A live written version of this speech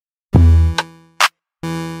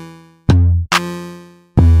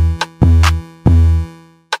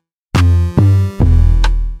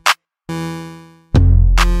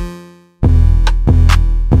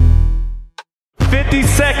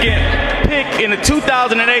in the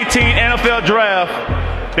 2018 NFL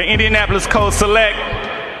Draft, the Indianapolis Colts select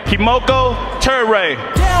Kemoko Turay.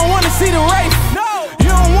 They don't want to see the race. No.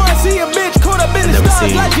 You don't want to see a bitch caught up in the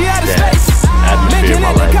stars like she out of space. Atmosphere in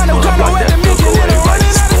my life, kind of like that feel so everybody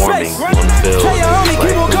storming on the field. Tell your homie,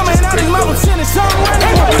 keep on coming out his mouth, sending something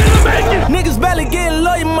running. Niggas barely getting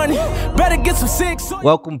lawyer money. Better get some six.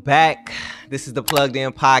 Welcome back. This is the Plugged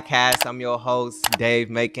In Podcast. I'm your host,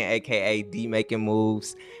 Dave Macon, aka D Making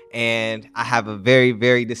Moves, and I have a very,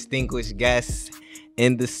 very distinguished guest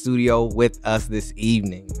in the studio with us this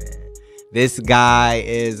evening, man. This guy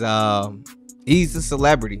is he's a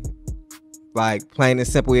celebrity. Like, plain and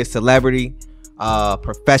simple, he's a celebrity,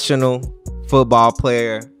 professional football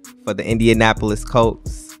player for the Indianapolis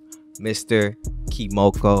Colts, Mr.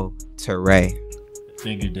 Kemoko Turay.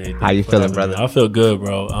 Thank you, Dave. How you feeling, brother? I feel good,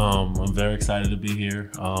 bro. I'm very excited to be here.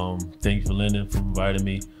 Thank you for inviting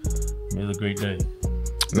me. It was a great day.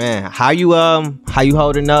 Man, how you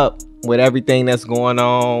holding up with everything that's going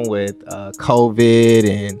on with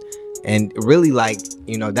COVID and really, like,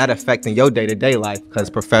 you know, that affecting your day-to-day life because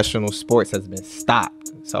professional sports has been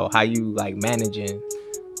stopped. So how you like managing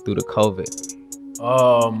through the COVID?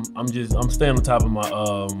 I'm staying on top of my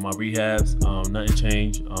rehabs. Nothing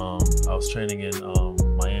changed. I was training in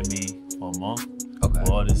Miami for a month. Okay.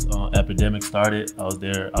 When all this epidemic started, I was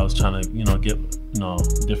there. I was trying to, get,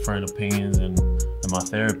 different opinions and my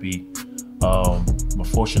therapy.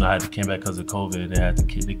 Unfortunately, I had to came back because of COVID. They had to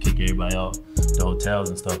kick everybody out the hotels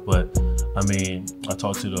and stuff. But I mean, I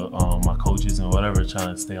talked to my coaches and whatever,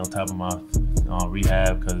 trying to stay on top of my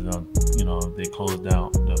rehab because they closed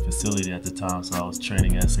down the facility at the time. So I was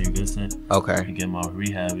training at St. Vincent. Okay. And getting my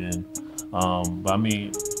rehab in. But I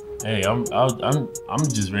mean, hey, I'm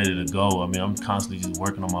just ready to go. I mean, I'm constantly just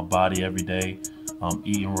working on my body every day. I'm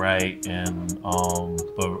eating right, and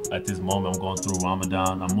but at this moment, I'm going through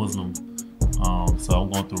Ramadan. I'm Muslim. So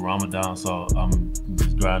I'm going through Ramadan, so I'm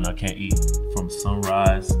just grinding. I can't eat from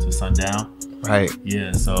sunrise to sundown. Right.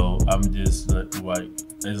 Yeah, so I'm just like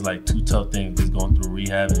it's like two tough things. Just going through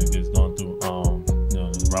rehab and just going through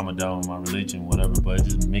Ramadan, my religion, whatever. But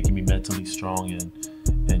it's just making me mentally strong and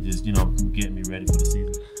just getting me ready for the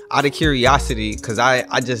season. Out of curiosity, because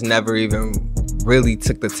I just never even really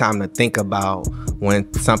took the time to think about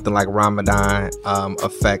when something like Ramadan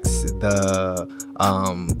affects the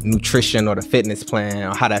nutrition or the fitness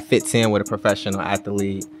plan, or how that fits in with a professional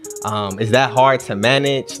athlete. Is that hard to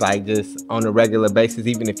manage, like just on a regular basis,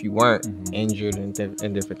 even if you weren't injured and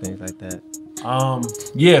different things like that?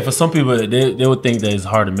 Yeah, for some people they would think that it's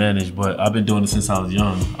hard to manage, but I've been doing it since I was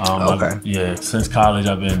young. Since college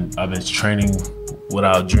I've been training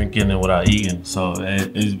without drinking and without eating, so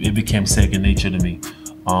it became second nature to me.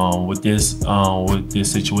 With this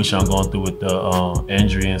situation I'm going through with the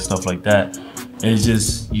injury and stuff like that, it's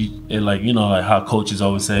just like how coaches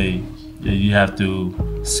always say, you have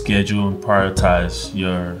to schedule and prioritize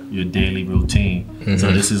your daily routine.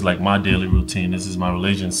 So this is like my daily routine. This is my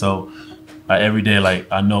religion. So every day, like,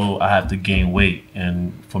 I know I have to gain weight,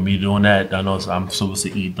 and for me doing that, I know I'm supposed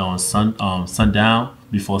to eat on sundown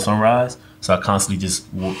before sunrise. So I constantly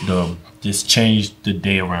just change the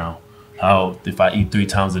day around. How if I eat 3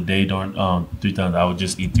 times a day during 3 times, I would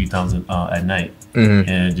just eat 3 times at night,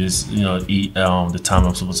 and just eat the time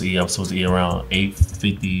I'm supposed to eat. I'm supposed to eat around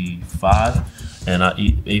 8:55, and I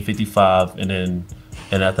eat 8:55, and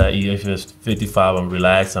after I eat 8:55, I'm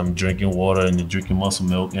relaxed. I'm drinking water and drinking muscle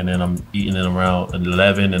milk, and then I'm eating it around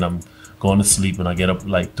 11, and I'm going to sleep, and I get up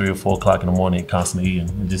like 3 or 4 o'clock in the morning, constantly eating,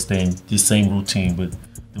 and just staying this same routine, but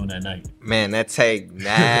doing that at night. Man, that take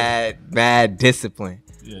mad discipline.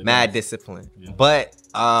 Yeah, mad discipline. Yeah. But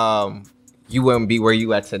you wouldn't be where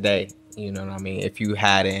you at today, you know what I mean, if you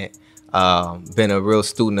hadn't been a real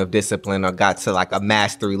student of discipline or got to like a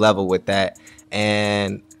mastery level with that.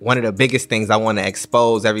 And one of the biggest things I want to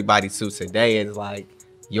expose everybody to today is like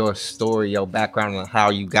your story, your background, and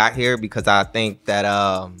how you got here, because I think that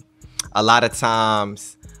a lot of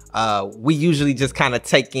times we usually just kind of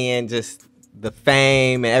take in just the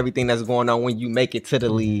fame and everything that's going on when you make it to the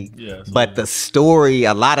league. Yeah, but the story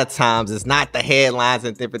a lot of times is not the headlines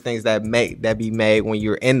and different things that be made when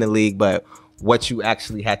you're in the league, but what you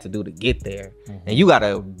actually had to do to get there. And you got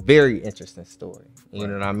a very interesting story, you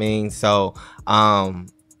know what I mean? So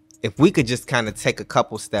if we could just kind of take a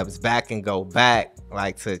couple steps back and go back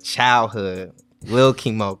like to childhood, Lil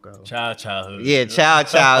Kemoko. Childhood. Yeah,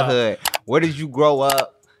 childhood. Where did you grow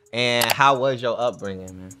up and how was your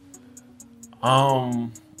upbringing, man? I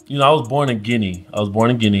was born in Guinea.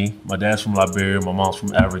 My dad's from Liberia. My mom's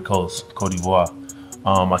from Ivory Coast, Cote d'Ivoire.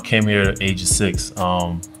 I came here at the age of 6.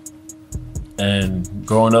 And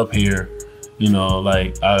growing up here,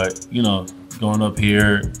 growing up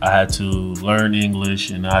here, I had to learn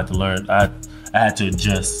English, and I had to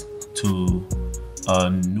adjust to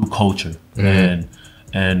a new culture, and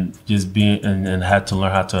just being and had to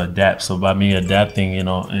learn how to adapt. So by me adapting,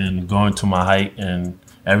 and going to my height and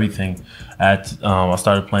everything, I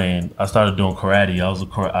started doing karate.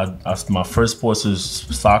 My first sports was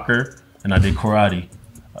soccer, and I did karate,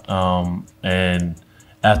 and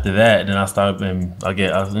after that, then I started. I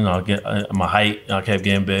get my height. I kept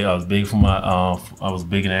getting big. I was big I was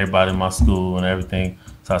big in everybody in my school and everything.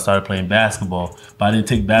 So I started playing basketball, but I didn't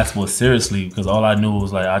take basketball seriously because all I knew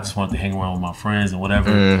was like I just wanted to hang around with my friends and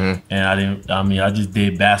whatever. And I just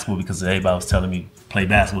did basketball because everybody was telling me play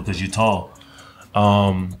basketball because you're tall.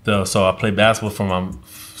 So I played basketball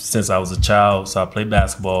since I was a child. So I played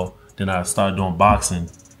basketball. Then I started doing boxing.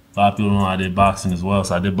 A lot of people know I did boxing as well.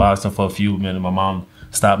 So I did boxing for a few minutes. My mom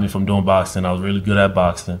stopped me from doing boxing. I was really good at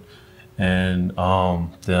boxing. And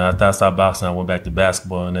then after I stopped boxing, I went back to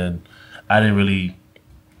basketball. And then I didn't really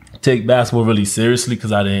take basketball really seriously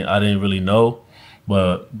because I didn't really know.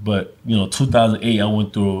 But 2008 I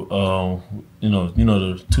went through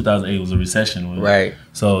the 2008 was a recession, right?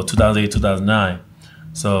 So 2008, 2009.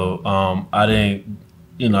 So I didn't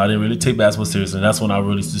really take basketball seriously. And that's when I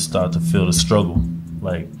really just started to feel the struggle.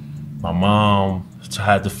 Like my mom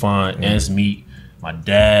had to find ends meet. My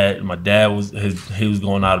dad was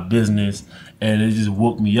going out of business, and it just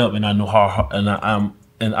woke me up. And I know how I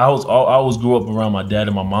always grew up around my dad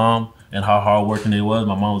and my mom and how hard working they was.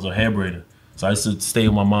 My mom was a hair braider. So I used to stay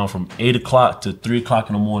with my mom from 8 o'clock to 3 o'clock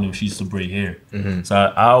in the morning when she used to braid hair. So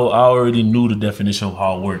I already knew the definition of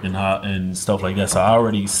hard work and stuff like that. So I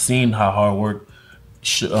already seen how hard work,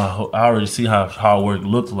 I already see how hard work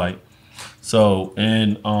looked like. So,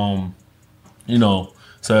 and,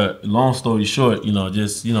 so long story short,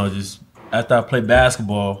 just after I played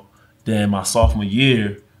basketball, then my sophomore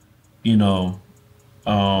year, that's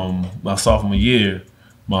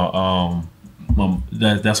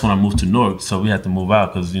when I moved to Newark. So we had to move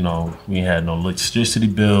out because we had no electricity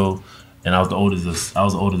bill, and I was the oldest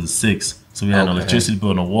of 6. So we had no electricity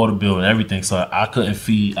bill, no water bill, and everything. So I couldn't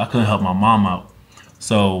help my mom out.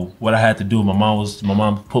 So what I had to do, my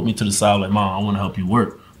mom put me to the side like, Mom, I want to help you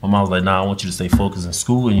work. My mom was like, Nah, I want you to stay focused in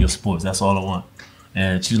school and your sports. That's all I want.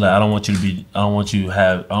 And she's like, I don't want you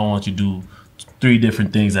to do 3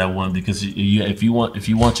 different things at once, because if you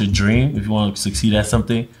want your dream, if you want to succeed at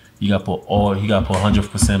something, you got to put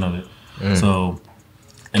 100% of it. So,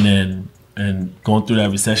 and going through that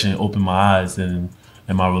recession, it opened my eyes and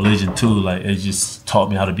my religion too. Like, it just taught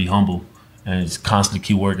me how to be humble and just constantly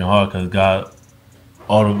keep working hard, because God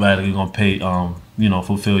automatically gonna pay,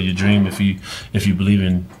 fulfill your dream if you believe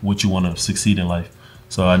in what you want to succeed in life.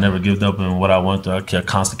 So I never gave up on what I wanted to. I kept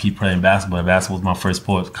constantly keep playing basketball. Basketball was my first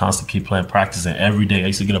sport. Constantly keep playing, practicing every day. I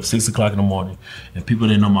used to get up 6 o'clock in the morning, and people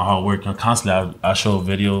didn't know my hard work. And constantly, I show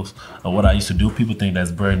videos of what I used to do. People think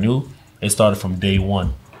that's brand new. It started from day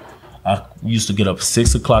one. I used to get up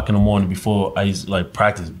 6 o'clock in the morning before I used to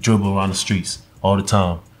practice, dribble around the streets all the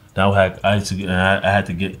time. Then I had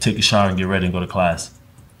to take a shower and get ready and go to class.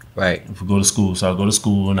 Right. If we go to school, so I go to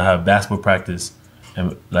school and I have basketball practice,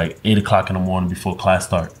 and 8 o'clock in the morning before class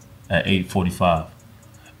start at 8:45,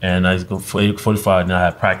 and I used to go for 8:45. Then I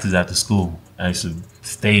had practice after school. I used to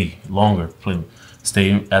stay longer,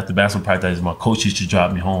 stay after basketball practice. My coach used to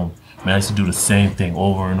drop me home. I used to do the same thing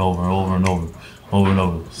over and over and over and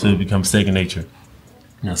over. So it becomes second nature.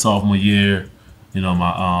 Sophomore year,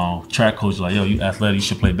 my track coach was like, yo, you athletic, you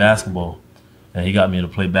should play basketball, and he got me to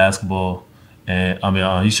play basketball. And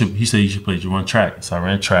he said you should run track. So I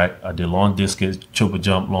ran track. I did long distance, triple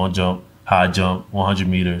jump, long jump, high jump, 100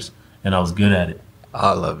 meters, and I was good at it.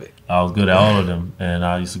 I love it. I was good at all of them, and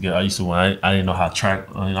I didn't know how track.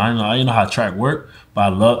 I didn't know how track worked,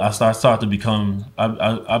 but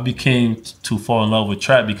I became to fall in love with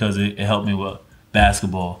track because it helped me with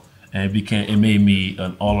basketball, and it made me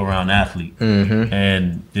an all-around athlete.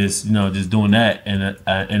 And just doing that, and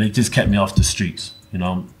it just kept me off the streets.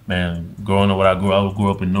 Growing up where I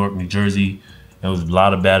grew up in Newark, New Jersey. There was a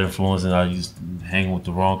lot of bad influence, and I used to hang with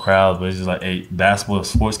the wrong crowds. But it's just like, hey, basketball,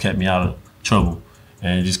 sports kept me out of trouble,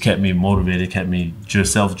 and it just kept me motivated, kept me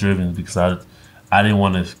just self-driven, because I didn't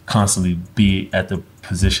want to constantly be at the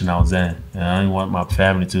position I was in, and I didn't want my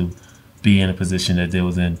family to be in a position that they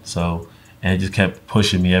was in. So, and it just kept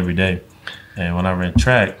pushing me every day. And when I ran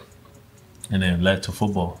track, and then led to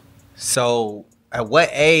football. So, at what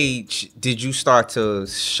age did you start to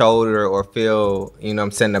shoulder or feel,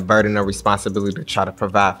 the burden of responsibility to try to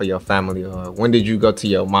provide for your family? Or when did you go to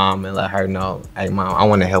your mom and let her know, hey, Mom, I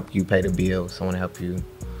want to help you pay the bills. I want to help you,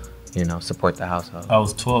 support the household? I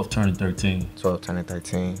was 12 turning 13. 12 turning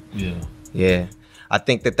 13. Yeah. I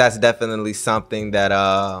think that's definitely something that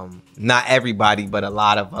not everybody, but a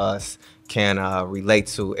lot of us can relate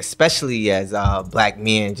to, especially as Black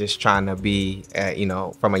men just trying to be,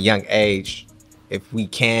 from a young age, if we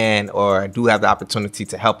can or do have the opportunity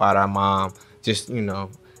to help out our mom, just,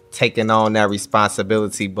 taking on that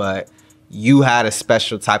responsibility. But you had a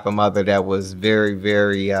special type of mother that was very,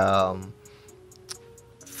 very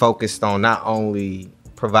focused on not only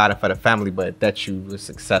providing for the family, but that you were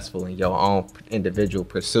successful in your own individual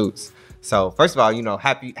pursuits. So first of all,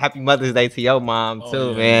 happy Mother's Day to your mom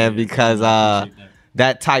too, man, because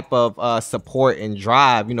that type of support and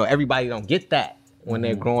drive, everybody don't get that when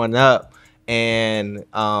they're growing up. And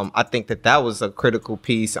I think that was a critical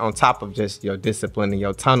piece on top of just your discipline and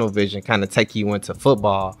your tunnel vision, kind of take you into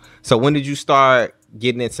football. So when did you start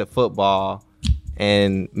getting into football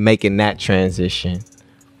and making that transition?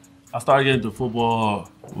 I started getting into football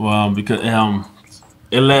because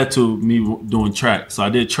it led to me doing track. So I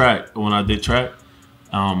did track. When I did track,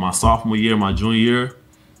 my sophomore year, my junior year,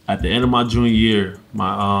 at the end of my junior year,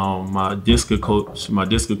 my disc coach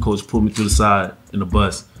pulled me to the side in the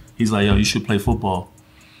bus. He's like, "Yo, you should play football."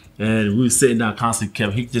 And we were sitting down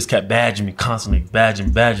constantly. He just kept badging me constantly,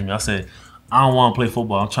 badging me. I said, "I don't want to play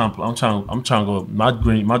football. I'm trying to go. My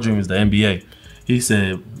dream is the NBA." He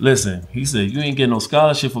said, "Listen," he said, "you ain't getting no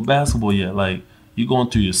scholarship for basketball yet. Like, you going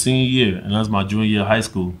through your senior year," and that's my junior year of high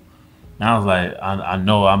school. And I was like, I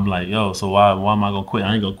know. I'm like, yo, so why am I gonna quit?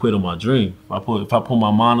 I ain't gonna quit on my dream. If I put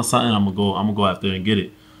my mind on something, I'm gonna go after it and get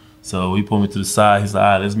it. So he pulled me to the side. He's like, "All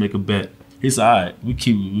right, let's make a bet." He said, "All right,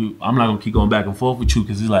 I'm not gonna keep going back and forth with you,"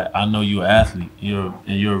 because he's like, "I know you're an athlete. You're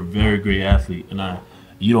a very great athlete, and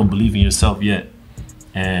you don't believe in yourself yet."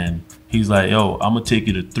 And he's like, "Yo, I'm gonna take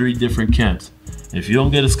you to 3 different camps. If you don't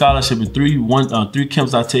get a scholarship in 3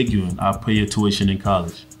 camps I take you in, I'll pay your tuition in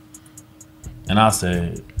college." And I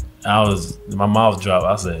said, my mouth dropped.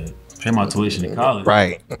 I said, "Pay my tuition in college?"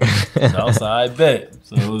 Right. So I was like, "I bet."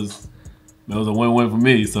 So it was a win-win for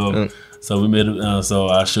me. So we made it. So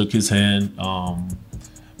I shook his hand,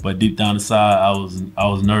 but deep down inside, I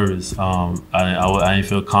was nervous. I didn't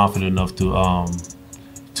feel confident enough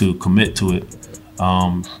to commit to it,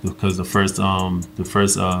 because the first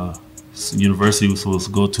university was supposed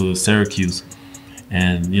to go to Syracuse,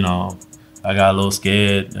 and I got a little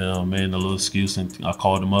scared, made a little excuse, and I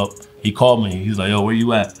called him up. He called me. He's like, "Yo, where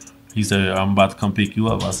you at?" He said, "I'm about to come pick you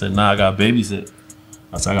up." I said, "Nah, I got to babysit."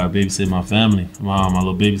 I said, "I got to babysit my family, my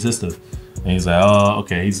little baby sister." And he's like, "Oh,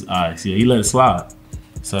 okay." He's all right. So he let it slide.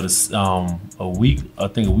 So this a week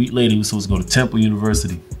later, we were supposed to go to Temple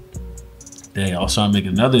University. Dang, I was trying to make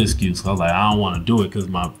another excuse. I was like, I don't want to do it because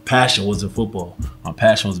my passion wasn't football. My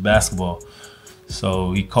passion was basketball.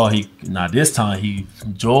 So this time he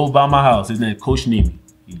drove by my house. His name is Coach Nemi.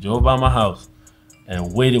 He drove by my house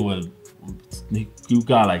and waited with him. He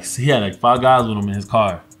had 5 guys with him in his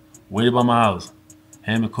car. Waited by my house.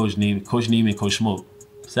 Him and Coach Nemi and Coach Smoke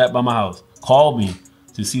sat by my house. Called me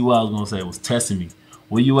to see what I was gonna say. Was testing me.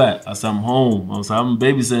 "Where you at?" I said, "I'm home." I was like, "I'm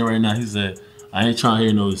babysitting right now." He said, "I ain't trying to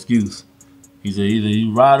hear no excuse." He said, "Either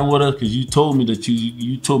you riding with her, because you told me that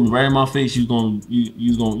you told me right in my face you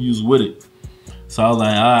was with it." So I was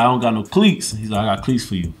like, "I don't got no cleats." He's like, "I got cleats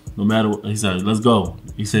for you. No matter what." He said, "Let's go."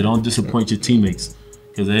 He said, "Don't disappoint your teammates,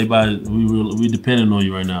 because everybody we depending on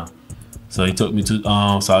you right now." So he took me to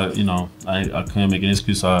I couldn't make an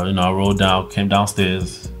excuse. So I rolled down, came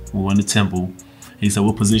downstairs. We went to Temple. He said,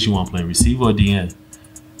 "What position you want to play, receiver or DN?"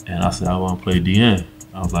 And I said, "I want to play DN."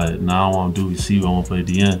 I was like, "Nah, I don't want to do receiver. I want to play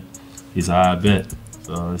DN." He said, "I bet."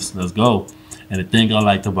 So let's go. And the thing I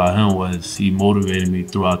liked about him was he motivated me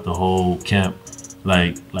throughout the whole camp.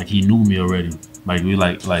 Like he knew me already. Like we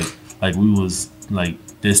we was like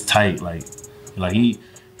this tight. Like he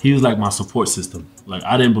was like my support system. Like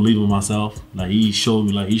I didn't believe in myself. Like he showed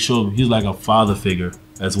me. He was like a father figure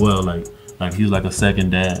as well. Like he was like a second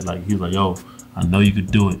dad. Like he was like, "Yo, I know you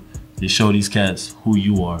could do it. Just show these cats who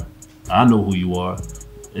you are. I know who you are.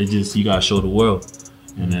 It's just you gotta show the world."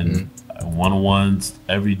 And then one-on-ones,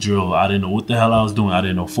 every drill. I didn't know what the hell I was doing. I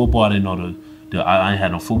didn't know football. I didn't know I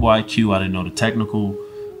had no football IQ. I didn't know the technical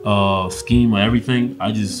scheme or everything.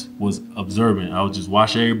 I just was observant. I would just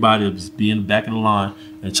watch everybody, just be in the back of the line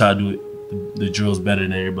and try to do the drills better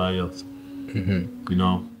than everybody else.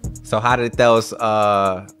 So how did those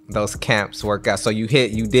camps work out? So you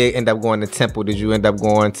did end up going to Temple. Did you end up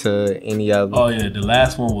going to any other? Oh yeah, the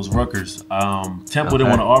last one was Rutgers. Temple didn't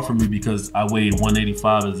want to offer me because I weighed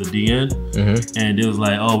 185 as a DN, and it was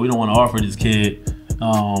like, "Oh, we don't want to offer this kid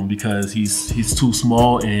because he's too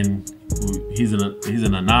small and he's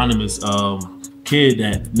an anonymous kid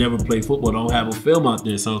that never played football, don't have a film out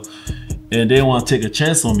there. So, and they want to take a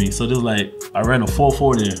chance on me. So they was like, I ran a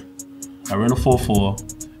 4.4 there. I ran a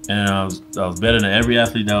 4.4, and I was better than every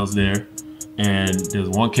athlete that was there. And there was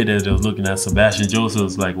one kid that was looking at Sebastian Joseph,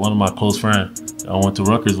 was like one of my close friends. I went to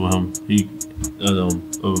Rutgers with him. He,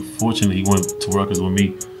 fortunately, he went to Rutgers with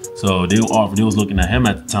me. So they was looking at him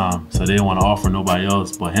at the time. So they didn't want to offer nobody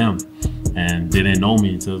else but him. And they didn't know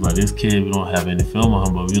me. So it was like, this kid, we don't have any film on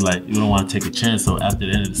him, but we don't want to take a chance. So after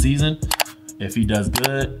the end of the season, if he does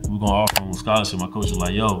good, we're gonna offer him a scholarship. My coach was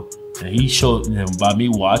like, yo, and he showed him by me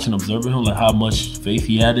watching, observing him, like how much faith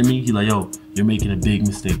he had in me. He's like, yo, you're making a big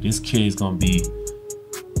mistake. This kid's gonna be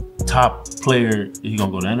top player. He's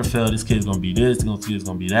gonna go to the NFL. This kid's gonna be this. This kid's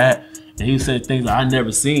gonna be that. And he was saying things that I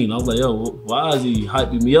never seen. I was like, yo, why is he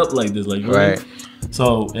hyping me up like this? Like, right.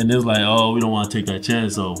 So, and it was like, oh, we don't want to take that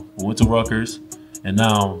chance. So we went to Rutgers, and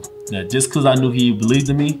now just because I knew he believed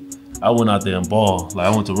in me, I went out there and balled. Like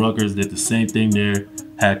I went to Rutgers, did the same thing there,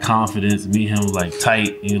 had confidence. Me and him was like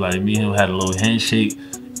tight. And like me and him had a little handshake,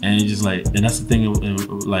 and just like, and that's the thing.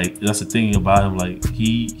 Like that's the thing about him. Like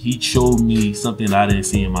he showed me something that I didn't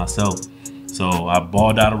see in myself. So I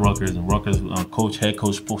balled out of Rutgers, and Rutgers head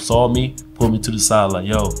coach saw me, pulled me to the side, like,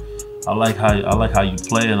 yo, I like how you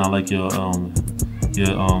play, and I like your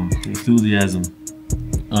enthusiasm.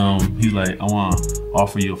 He's like, I want to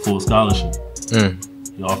offer you a full scholarship.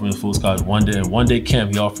 He offered me a full scholarship. One day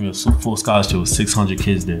camp, he offered me a full scholarship with 600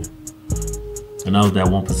 kids there, and that was that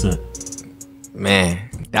 1%. Man,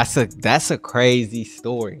 that's a crazy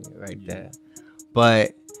story right there.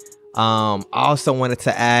 But I also wanted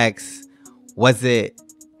to ask, was it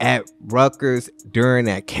at Rutgers during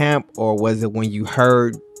that camp, or was it when you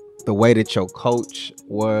heard the way that your coach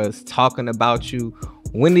was talking about you?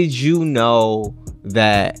 When did you know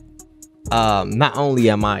that not only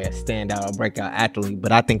am I a standout or breakout athlete,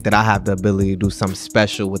 but I think that I have the ability to do something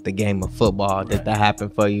special with the game of football? Did that happen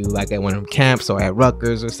for you, like at one of them camps or at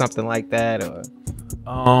Rutgers or something like that? Or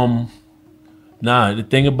nah, the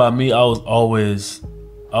thing about me, I was always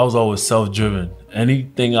self-driven.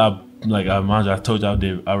 Anything I told you I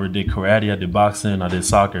did karate, I did boxing, I did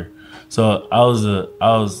soccer. So I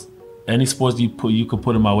was any sports you could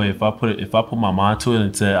put in my way. If I put my mind to it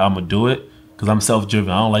and said I'm gonna do it, because I'm self-driven.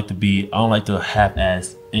 I don't like to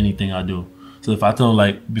half-ass anything I do. So if I tell them,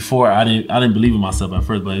 like, before I didn't believe in myself at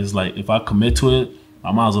first, but it's like if I commit to it,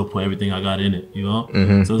 I might as well put everything I got in it, you know?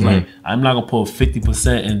 So it's like I'm not gonna put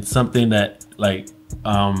 50% in something that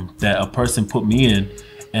that a person put me in,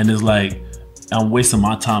 and it's like I'm wasting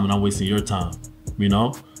my time and I'm wasting your time, you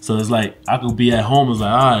know? So it's like I could be at home, it's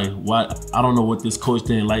like, all right, I don't know what this coach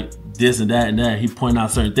didn't like, this and that and that. He pointed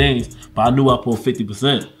out certain things, but I knew I put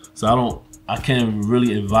 50%. So I can't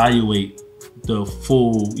really evaluate the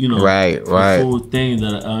full, you know, the full thing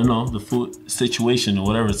that the full situation or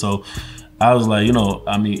whatever. So I was like, you know,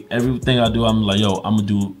 I mean, everything I do, I'm like, yo, I'm gonna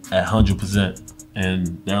do at 100%.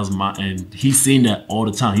 And that was and he's seen that all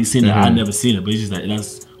the time. He's seen that I never seen it, but it's just that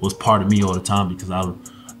that's was part of me all the time, because I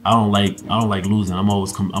don't like losing. I'm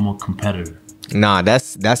a competitor. Nah,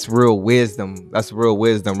 that's real wisdom. That's real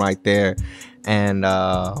wisdom right there. And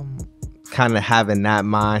kind of having that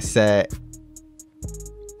mindset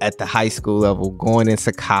at the high school level, going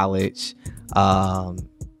into college.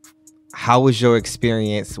 How was your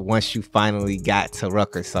experience once you finally got to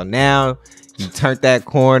Rutgers? So now you turned that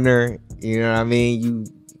corner, you know what I mean? You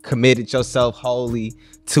committed yourself wholly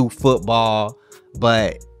to football,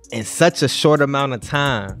 but in such a short amount of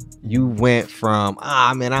time, you went from,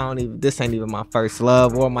 this ain't even my first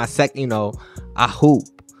love or my second, you know, I hoop,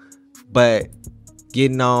 but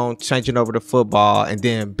getting on, changing over to football, and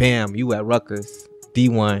then bam, you at Rutgers,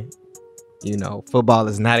 D1. You know, football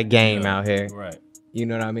is not a game out here. Right. You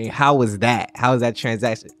know what I mean? How was that? How was that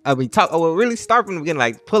transaction? I mean, really start from the beginning.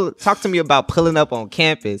 Like, talk to me about pulling up on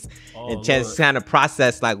campus and just kind of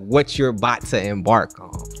process like what you're about to embark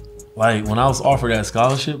on. Like when I was offered that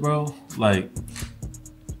scholarship, bro, like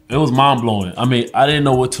it was mind blowing. I mean, I didn't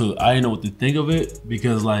know what to think of it,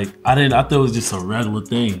 because like I thought it was just a regular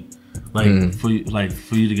thing, like for you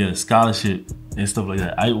to get a scholarship and stuff like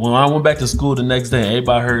that. When I went back to school the next day,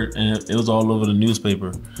 everybody heard, and it was all over the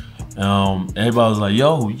newspaper. Everybody was like,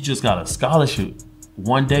 "Yo, you just got a scholarship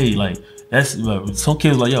one day." Like that's some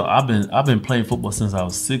kids like, "Yo, I've been playing football since I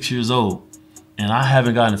was 6 years old, and I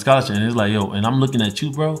haven't gotten a scholarship." And it's like, "Yo," and I'm looking at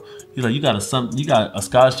you, bro. He's like, "You got a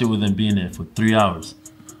scholarship within being there for 3 hours."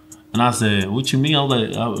 And I said, what you mean? I was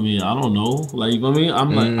like, I don't know. Like, you know what I mean?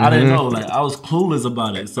 I'm like, I didn't know. Like, I was clueless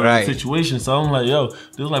about it. So the situation. So I'm like, yo,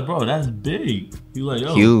 they was like, bro, that's big. He was like,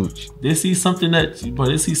 yo, huge. They see something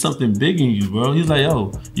big in you, bro. He's like,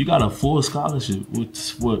 yo, you got a full scholarship,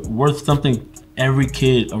 which worth something every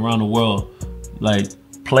kid around the world, like,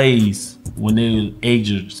 plays when they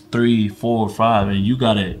ages 3, 4, 5, and you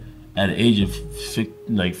got it at the age of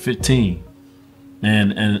 15.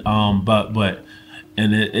 And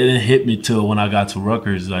it didn't hit me till when I got to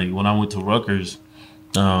Rutgers. Like, when I went to Rutgers,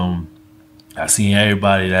 I seen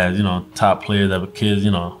everybody that, you know, top players that were kids,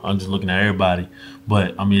 you know, I'm just looking at everybody.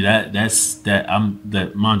 But I mean, that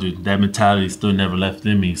mind you, that mentality still never left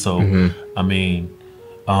in me. So I mean,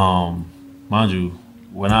 mind you,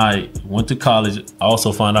 when I went to college, I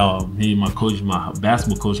also found out me and my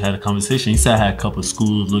basketball coach had a conversation. He said I had a couple of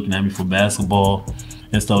schools looking at me for basketball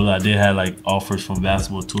and stuff. I did have like offers from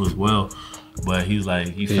basketball too as well. But he's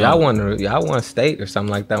like, y'all won state or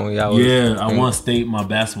something like that when y'all was. Yeah, I won state my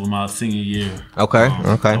basketball my senior year. Okay.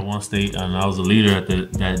 I won state and I was a leader at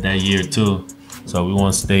that year too. So we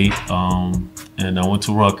won state, and I went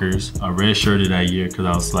to Rutgers. I redshirted that year because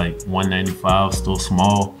I was like 195, still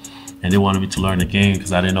small, and they wanted me to learn the game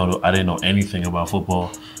because I didn't know anything about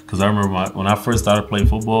football. Because I remember when I first started playing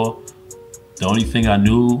football, the only thing I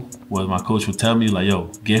knew was my coach would tell me like, "Yo,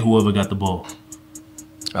 get whoever got the ball."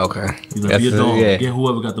 Okay. He's like, get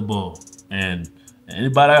whoever got the ball, and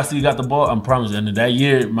anybody I see got the ball, I'm promising. And that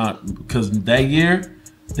year, my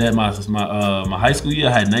high school year,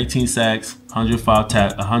 I had 19 sacks, 105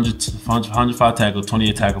 tackle,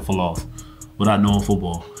 28 tackle for loss, without knowing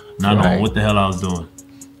football, not knowing what the hell I was doing.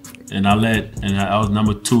 And I was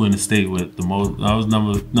number 2 in the state with the most. I was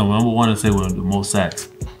number 1 in the state with the most sacks.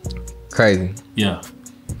 Crazy. Yeah.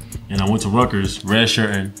 And I went to Rutgers,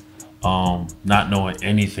 redshirting, not knowing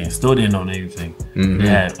anything. Still didn't know anything. They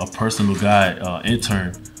had a personal guy,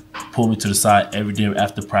 intern, pull me to the side every day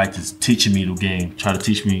after practice, teaching me the game, try to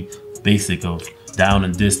teach me basic of down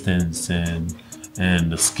and distance and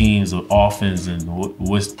the schemes of offense and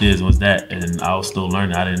what's this, what's that, and I was still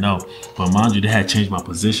learning. I didn't know, but mind you, they had changed my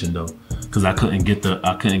position though, because I couldn't get the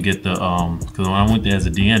because when I went there as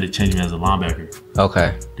a DN, they changed me as a linebacker.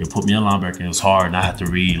 Okay. They put me in linebacker, and it was hard, and I had to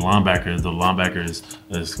read linebacker. The linebacker is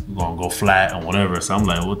gonna go flat and whatever. So I'm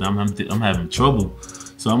like, what? I'm having trouble.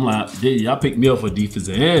 So I'm like, y'all picked me up for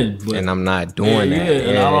defensive end, but, and I'm not doing that.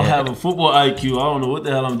 And I don't have a football IQ. I don't know what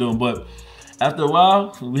the hell I'm doing. But after a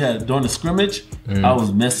while, during the scrimmage, I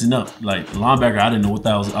was messing up. Like linebacker, I didn't know what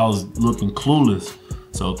that was. I was looking clueless.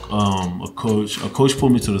 So a coach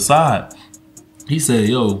pulled me to the side. He said,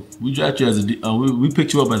 "Yo, we drafted you as we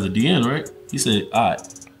picked you up as a DN, right?" He said, "All right,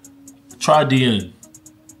 try DN."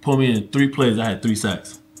 Pull me in 3 plays. I had 3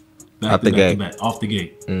 sacks. Off the gate.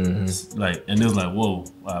 Like, and it was like, whoa,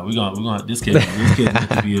 we gonna this kid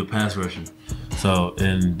to be a pass rusher. So,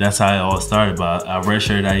 and that's how it all started. But I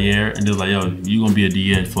redshirted that year, and they was like, yo, you gonna be a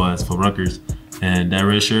DN for us for Rutgers. And that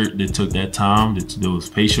redshirt, they took that time, they was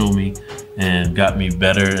patient with me, and got me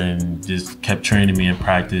better, and just kept training me in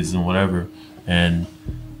practice and whatever. And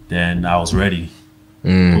then I was ready. Put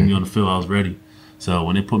me on the field, I was ready. So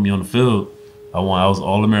when they put me on the field, I was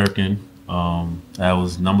All-American. I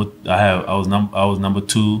was number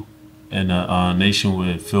 2 in the nation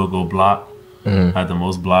with field goal block. Had the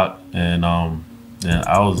most block, and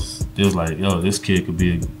they was like, yo, this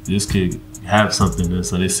kid have something.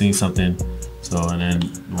 So they seen something. So and then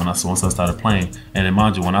once I started playing, and then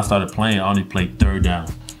mind you, when I started playing, I only played third down,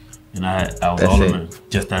 and I was All-American.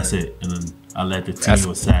 Just that's it. And then I led the team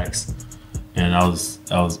with sacks, and I was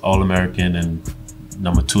All-American and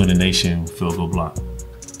number 2 in the nation field goal block.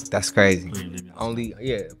 That's crazy.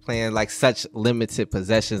 Playing like such limited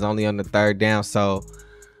possessions, only on the third down. So,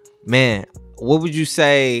 man, what would you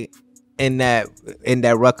say in that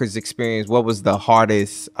Rutgers experience? What was the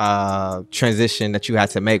hardest transition that you had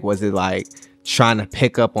to make? Was it like trying to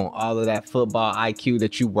pick up on all of that football IQ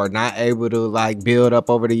that you were not able to like build up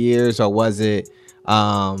over the years, or was it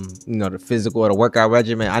the physical or the workout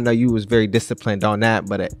regimen? I know you was very disciplined on that,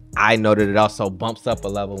 but I know that it also bumps up a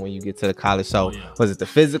level when you get to the college. So was it the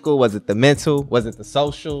physical? Was it the mental? Was it the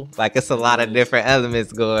social? Like, it's a lot of different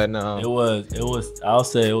elements going on. It was. I'll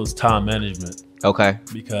say it was time management. Okay.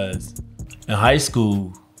 Because in high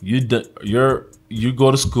school, you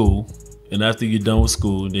go to school, and after you're done with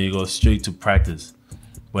school, then you go straight to practice.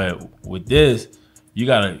 But with this, you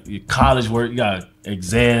got college work, you got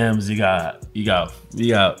exams, you got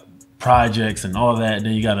projects and all that.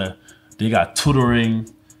 Then you got tutoring,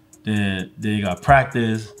 then you got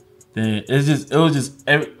practice, then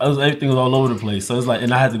everything was all over the place. So it's like,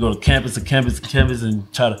 and I had to go to campus,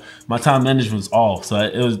 and try to. My time management was off, so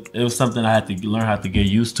it was something I had to learn how to get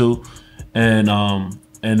used to, and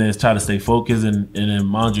then try to stay focused. And then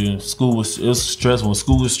mind you, it was stressful. When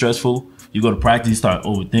school was stressful, you go to practice, you start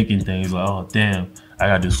overthinking things. Like, oh damn, I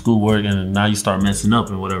gotta do schoolwork, and now you start messing up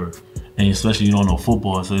and whatever. And especially you don't know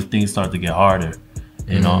football, so things start to get harder.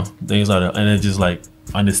 You know, things like that, and it's just like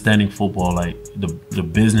understanding football, like the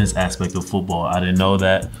business aspect of football. I didn't know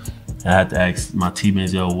that. I had to ask my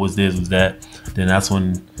teammates, yo, what's this, what's that? Then that's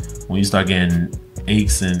when you start getting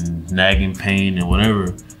aches and nagging pain and whatever,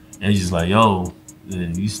 and it's just like, yo,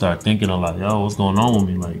 you start thinking a lot, yo, what's going on with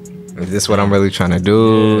me? Like, is this what I'm really trying to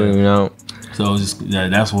do? You know. So it's just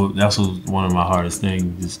that's what one of my hardest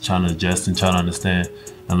things, is trying to adjust and trying to understand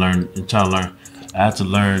and learn and try to learn. I had to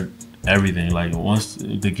learn everything. Like once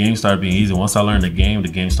the game started being easy, once I learned the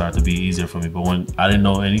game started to be easier for me. But when I didn't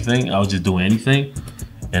know anything, I was just doing anything,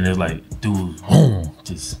 and it was like, dude,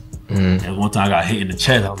 just. And one time I got hit in the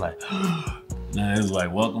chest. I was like, man, it was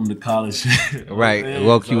like, welcome to college. Right, it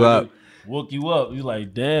woke you up. Woke you up. You're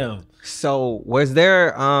like, damn. So was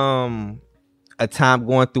there a time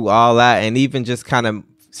going through all that, and even just kind of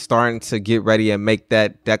starting to get ready and make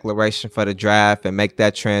that declaration for the draft and make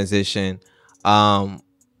that transition?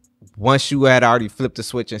 Once you had already flipped the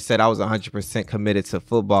switch and said I was 100% committed to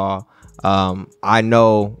football, I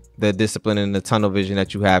know the discipline and the tunnel vision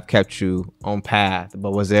that you have kept you on path.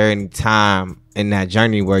 But was there any time in that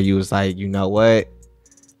journey where you was like, you know what,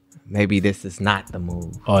 maybe this is not the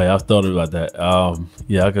move? Oh yeah, I've thought about that.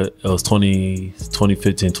 It was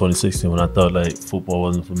 2015, 2016 when I thought like football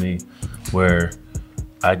wasn't for me. Where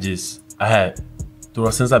since I've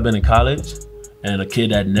been in college, and a kid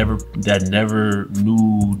that never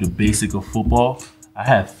knew the basic of football, I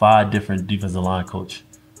had 5 different defensive line coach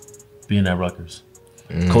being at Rutgers.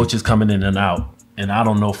 Coaches coming in and out, and I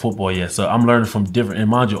don't know football yet, so I'm learning from different. And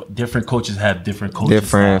mind you, different coaches have different coaches,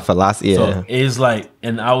 different philosophy. Yeah. So it's like,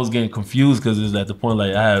 and I was getting confused because it's at the point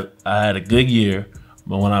like I had a good year,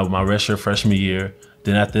 but when my redshirt freshman year,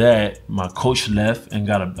 then after that my coach left and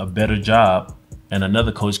got a better job, and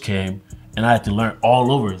another coach came. And I had to learn all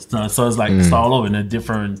over. So it's like it's all over, and a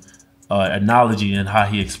different analogy and how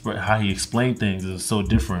he explained things is so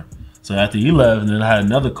different. So after he left, and then I had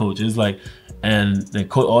another coach. It's like, and then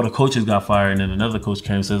all the coaches got fired, and then another coach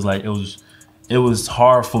came. So it's like it was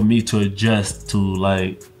hard for me to adjust to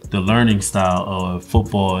like the learning style of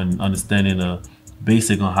football and understanding the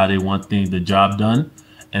basic on how they want the job done.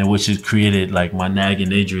 And which has created like my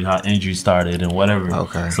nagging injury, how injury started and whatever.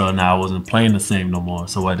 Okay. So now I wasn't playing the same no more.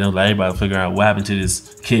 So I didn't let everybody figure out what happened to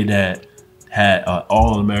this kid that had an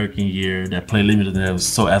All-American year, that played limited, and that was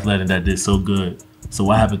so athletic, that did so good. So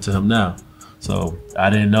what happened to him now? So I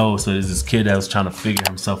didn't know. So there's this kid that was trying to figure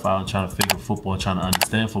himself out and trying to figure football and trying to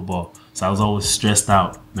understand football. So I was always stressed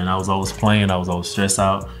out, man. I was always playing. I was always stressed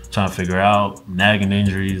out, trying to figure out, nagging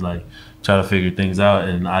injuries, like trying to figure things out.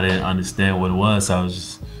 And I didn't understand what it was. So I was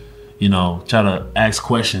just, try to ask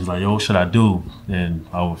questions like, yo, what should I do? And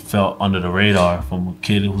I felt under the radar from a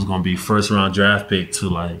kid who's going to be first round draft pick to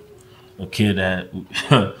like a kid that,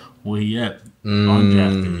 where he at,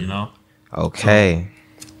 undrafted, Okay.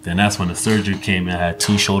 So, then that's when the surgery came in. I had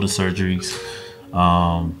 2 shoulder surgeries.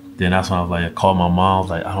 Then that's when I was like, I called my mom. I was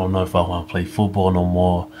like, I don't know if I want to play football no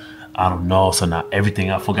more. I don't know. So now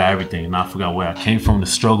I forgot everything. And I forgot where I came from, the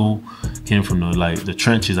struggle, came from the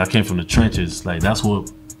trenches. I came from the trenches. That's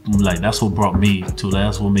what brought me to,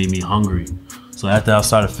 that's what made me hungry. So after I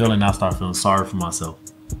started feeling sorry for myself,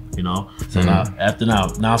 So now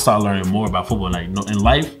I start learning more about football. Like in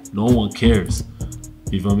life, no one cares.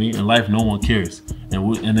 You feel me? In life, no one cares.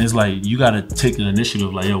 And it's like, you got to take an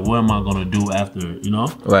initiative. Like, yo, what am I going to do after,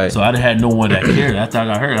 Right. So I didn't have no one that cared. After I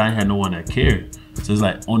got hurt, I didn't have no one that cared. So it's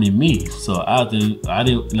like only me. So I didn't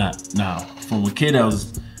from a kid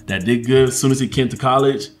that did good as soon as he came to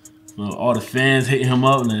college, all the fans hitting him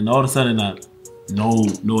up, and then all of a sudden,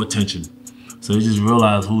 no attention. So you just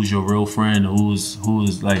realize who's your real friend, who is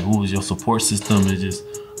your support system. It's just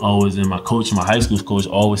always, and my high school coach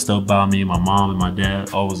always stuck by me. My mom and my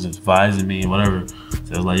dad always advising me and whatever.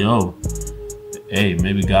 So I was like, yo, hey,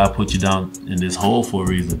 maybe God put you down in this hole for a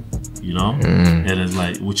reason, And it's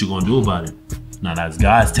like, what you gonna do about it? Now that's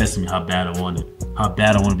God's testing me how bad I want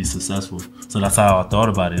to be successful. So that's how I thought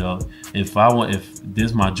about it. If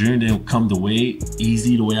my dream didn't come the way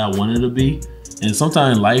easy, the way I wanted it to be, and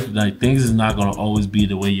sometimes in life, like things is not gonna always be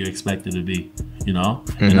the way you expect it to be,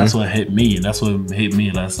 And that's what hit me, and that's what hit me.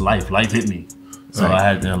 That's life. Life hit me. So right. I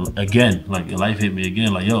had life hit me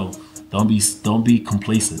again. Like, yo, don't be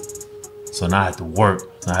complacent. So now I had to work.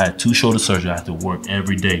 So I had 2 shoulder surgery. I had to work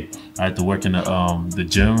every day. I had to work in the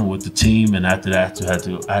gym with the team, and after that,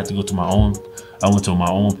 I had to go to my own. I went to my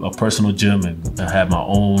own personal gym and I had my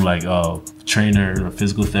own trainer,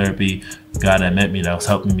 physical therapy guy that met me, that was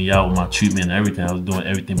helping me out with my treatment and everything. I was doing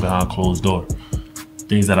everything behind closed door.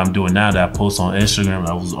 Things that I'm doing now that I post on Instagram,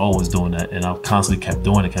 I was always doing that, and I constantly kept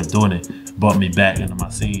doing it. Brought me back into my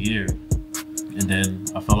senior year, and then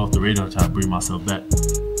I fell off the radar trying to bring myself back.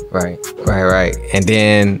 Right. And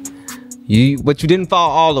then you didn't fall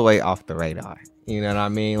all the way off the radar. You know what I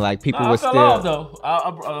mean? Like people were still. I fell off though.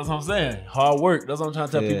 That's what I'm saying. Hard work. That's what I'm trying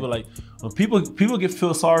to tell people. Like when people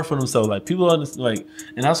feel sorry for themselves. Like people understand.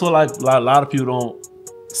 And that's what a lot of people don't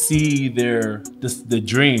see the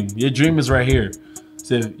dream. Your dream is right here.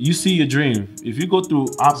 So if you see your dream, if you go through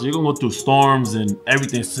obstacles, you're gonna go through storms and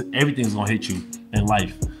everything's gonna hit you in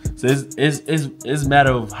life. So it's a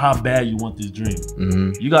matter of how bad you want this dream.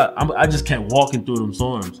 Mm-hmm. I just kept walking through them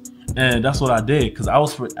storms. And that's what I did, because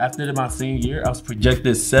after my senior year, I was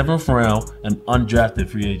projected 7th round and undrafted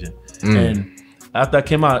free agent. And after I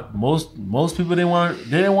came out, most people didn't want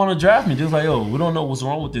to draft me. They was like, yo, we don't know what's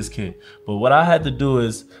wrong with this kid. But what I had to do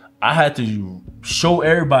is I had to show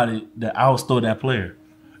everybody that I was still that player.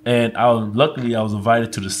 And luckily I was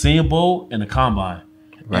invited to the Senior Bowl and the Combine.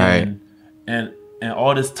 Right. And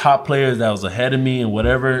all this top players that was ahead of me and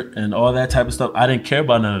whatever and all that type of stuff, I didn't care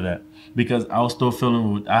about none of that. Because I was still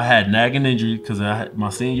feeling, I had nagging injury because my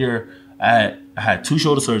senior year, I had 2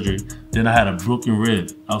 shoulder surgery. Then I had a broken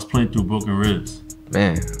rib. I was playing through broken ribs.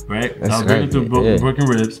 Man, right? I was playing through broken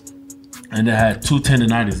ribs, and I had 2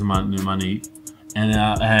 tendinitis in my knee, and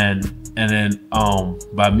then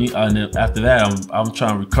after that, I'm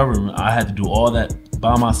trying to recover. I had to do all that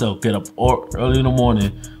by myself. Get up early in the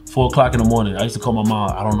morning, 4 o'clock in the morning. I used to call my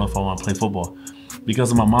mom. I don't know if I want to play football.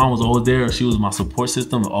 Because my mom was always there, she was my support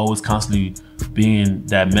system, always constantly being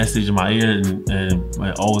that message in my ear and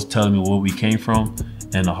always telling me where we came from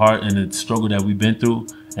and the heart and the struggle that we've been through.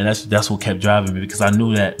 And that's what kept driving me, because I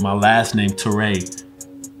knew that my last name, Toure,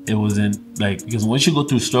 it wasn't because once you go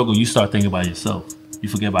through struggle, you start thinking about yourself. You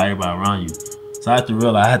forget about everybody around you. So I had to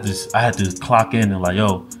realize I had to clock in and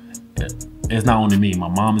it's not only me. My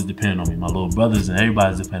mom is dependent on me. My little brothers and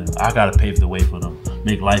everybody's dependent. I gotta pave the way for them,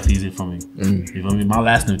 make life easy for me. You feel me? My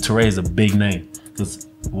last name Toure is a big name, because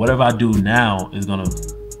whatever I do now is gonna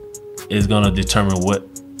determine what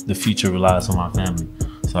the future relies on my family.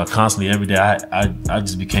 So I constantly, every day, I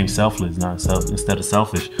just became selfless instead of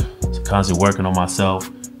selfish. So constantly working on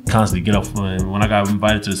myself, constantly get up. And when I got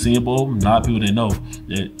invited to the Senior Bowl, a lot of people didn't know.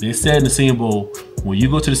 They said in the Senior Bowl, when you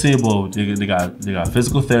go to the Senior Bowl, they got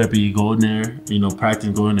physical therapy. You go in there, practice,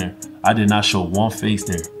 go in there. I did not show one face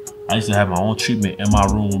there. I used to have my own treatment in my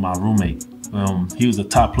room with my roommate. He was a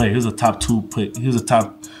top player. He was a top 2 pick. He was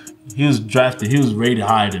drafted. He was rated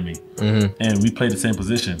higher than me, and we played the same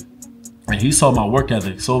position. And he saw my work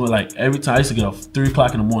ethic. So every time I used to get up 3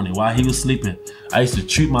 o'clock in the morning while he was sleeping, I used to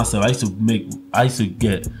treat myself. I used to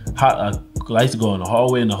get hot. I used to go in the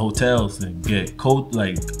hallway in the hotels and get cold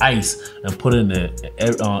ice and put in there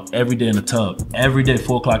every day in the tub. Every day,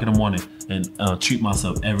 4 o'clock in the morning, and treat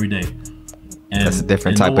myself every day. And that's a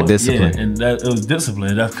different type of discipline. Yeah, and it was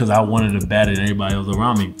discipline. That's because I wanted it better than everybody else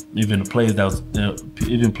around me. Even players that was better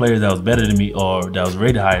than me or that was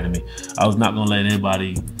rated higher than me. I was not gonna let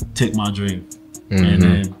anybody take my dream and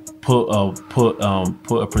then put a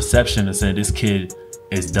perception and say this kid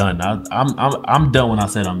is done. I'm done when I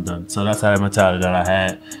said I'm done. So that's how the mentality that I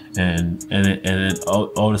had. And then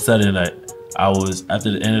all of a sudden, I was,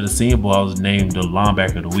 after the end of the Senior Bowl, I was named the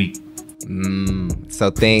linebacker of the week.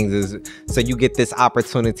 So you get this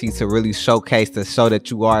opportunity to really showcase, to show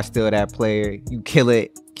that you are still that player. You kill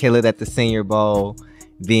it at the Senior Bowl.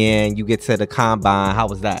 Then you get to the Combine. How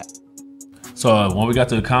was that? So when we got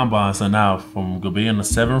to the Combine, so now from being a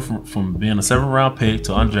 7th round pick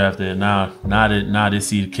to undrafted, now they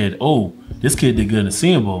see the kid. Oh, this kid did good in the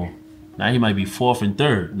Senior Bowl. Now he might be 4th and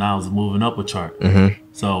 3rd. Now I was moving up a chart.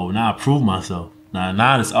 So now I proved myself.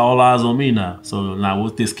 Now it's all eyes on me now. So now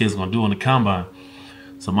what this kid's gonna do in the Combine?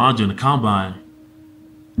 So mind you, in the Combine,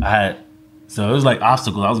 so it was like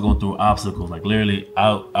obstacles. I was going through obstacles. Literally,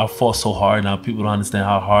 I fought so hard. Now people don't understand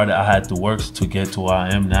how hard I had to work to get to where I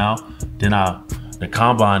am now. Then the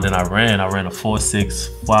Combine, then I ran a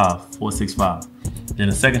 4.65. Then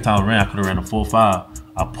the second time I ran, I could have ran a 4.5.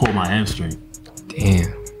 I pulled my hamstring.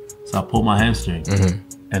 Damn. So I pulled my hamstring.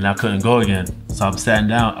 And I couldn't go again. So I'm sitting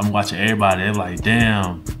down, I'm watching everybody. They're like,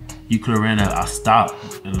 damn, you could have ran that. I stopped.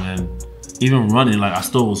 And then even running, I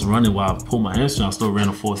still was running while I pulled my hamstring. I still ran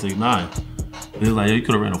a 4.69. They was like, yo, you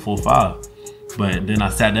could have ran a 4.5. But then I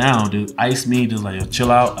sat down, they iced me, just yo,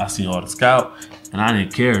 chill out. I seen all the scout. And I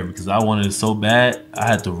didn't care because I wanted it so bad.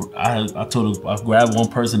 I grabbed one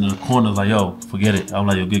person in the corner, like, yo, forget it. I'm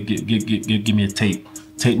like, yo, give me a tape.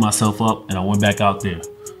 Tape myself up, and I went back out there.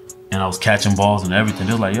 And I was catching balls and everything.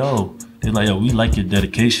 They're like, yo, we like your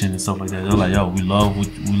dedication and stuff like that. They're like, yo, we love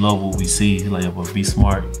what we see. He's like, yo, but be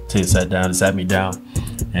smart. Tay sat me down.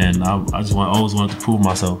 And I always wanted to prove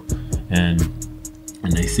myself. And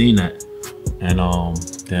they seen that. And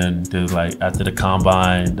then there's like after the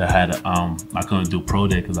combine, I couldn't do pro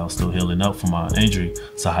day because I was still healing up from my injury.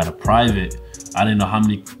 So I had a private. I didn't know how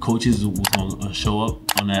many coaches was gonna show up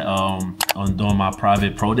on that during my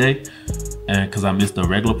private pro day, and because I missed the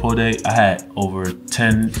regular pro day, I had over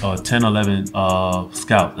 10, 11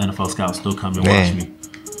 NFL scouts still come and watch me,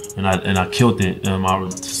 and I killed it in my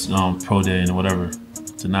pro day and whatever.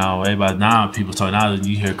 So now people talk. Now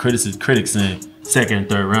you hear critics saying second and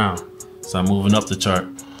third round. So I'm moving up the chart.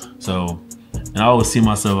 So, and I always see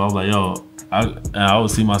myself. I was like, yo. I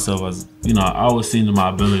always see myself as, I always seen my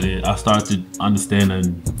ability. I started to understand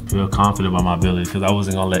and feel confident about my ability because I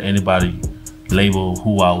wasn't gonna let anybody label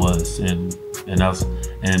who I was, and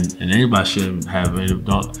anybody shouldn't have.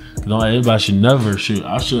 Anybody should never should.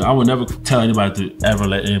 I would never tell anybody to ever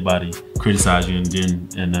let anybody criticize you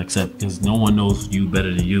and accept, because no one knows you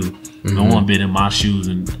better than you. Mm-hmm. No one been in my shoes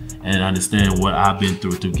and understand what I've been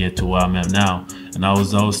through to get to where I'm at now. And I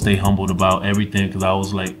was always stay humbled about everything because I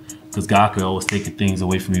was like. Because God could always take things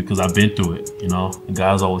away from you because I've been through it, and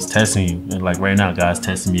God's always testing you. And like right now, God's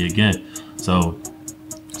testing me again. So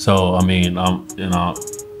I mean,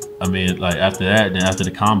 like after that, then after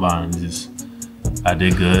the combine, I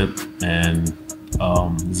did good. And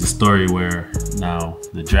there's a story where now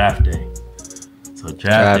the draft day. So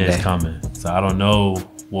draft day is coming. So I don't know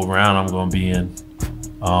what round I'm going to be in.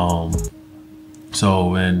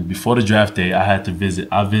 So and before the draft day, I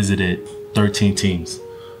visited 13 teams.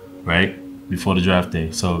 Right before the draft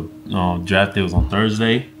day. So draft day was on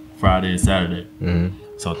Thursday, Friday, and Saturday. Mm-hmm.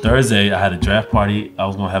 So Thursday I had a draft party. I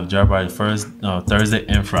was gonna have a draft party first Thursday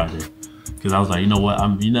and Friday, because I was like, you know what?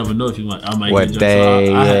 You never know if you want. I might what get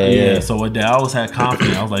day? So what day? I always had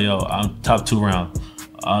confidence. I was like, yo, I'm top 2 round.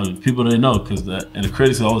 People didn't know because and the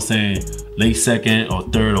critics were always saying late second or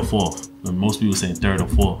third or fourth. And most people saying third or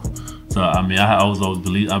fourth. So I mean, I always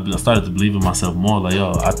believe. I started to believe in myself more. Like,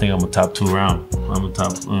 yo, I think I'm a top 2 round. I'm a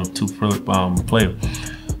top 2 player.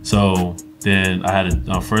 So then I had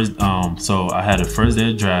a first. So I had a first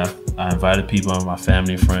day of draft. I invited people, my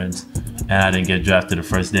family and friends, and I didn't get drafted the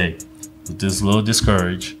first day. Just a little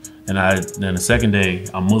discouraged. And then the second day,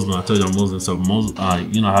 I'm Muslim. I told you I'm Muslim. So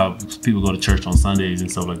you know how people go to church on Sundays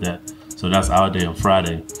and stuff like that. So that's our day on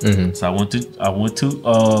Friday. Mm-hmm. So I went to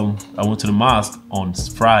the mosque on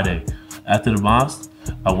Friday. After the mosque,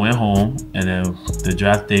 I went home, and then the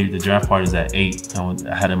draft party is at 8. I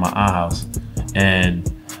had it in my aunt's house, and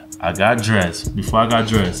I got dressed. Before I got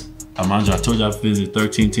dressed, I told you I visited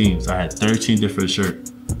 13 teams. I had 13 different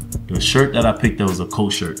shirts. The shirt that I picked up was a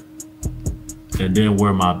coat shirt, and then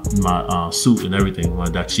wear my suit and everything, my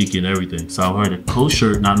dashiki and everything. So I wear the coat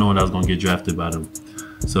shirt, not knowing I was gonna get drafted by them.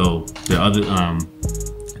 So the other,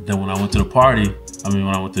 then when I went to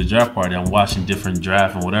the draft party, I'm watching different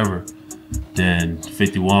draft and whatever. Then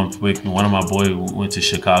 51 pick, one of my boys went to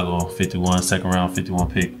Chicago, 51, second round, 51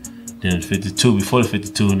 pick. Then 52, before the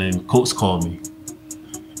 52, and then Colts called me.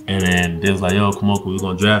 And then they was like, yo, Kamoko, we're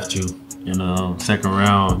going to draft you in the second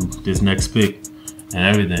round, this next pick, and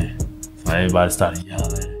everything. So everybody started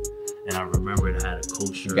yelling. And I remembered I had a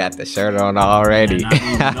Colts shirt. You got the shirt on already. And I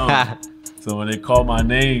didn't even know. So when they called my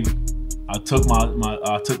name, I took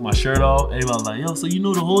my shirt off. Everybody was like, yo, so you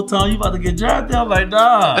knew the whole time you about to get drafted? I'm like,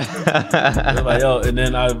 nah. They're like, yo, and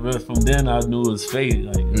then from then I knew it was fate.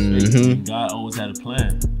 Like, fate. God always had a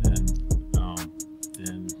plan. And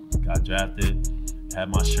then got drafted, had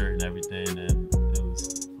my shirt and everything, and it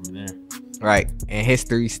was from there. Right. And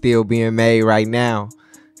history still being made right now.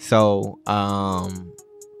 So,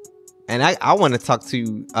 and I want to talk to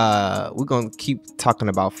you. We're going to keep talking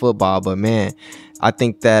about football, but man, I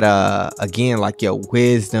think that, again, like your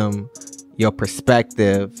wisdom, your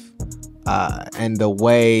perspective, and the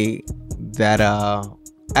way that,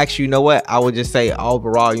 actually, you know what? I would just say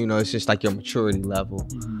overall, it's just like your maturity level.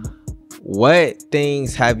 Mm-hmm. What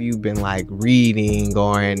things have you been like reading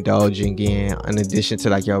or indulging in addition to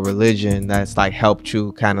like your religion that's like helped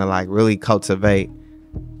you kind of like really cultivate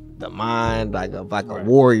the mind, like a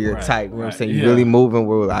warrior type? You know what I'm saying? You're really moving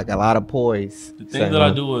with like a lot of poise. The thing that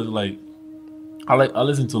I do is like, I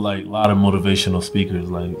listen to like a lot of motivational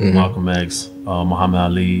speakers like Malcolm X, Muhammad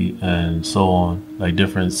Ali, and so on, like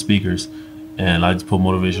different speakers. And I just put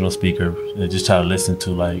motivational speaker and just try to listen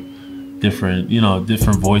to like different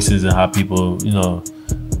voices and how people,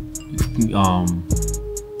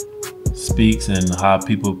 speaks and how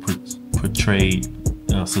people portray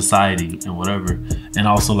society and whatever. And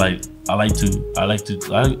also like I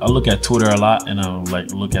look at Twitter a lot, and I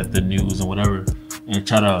like look at the news and whatever, and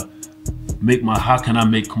try to make how can I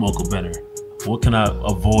make Kamoko better? What can I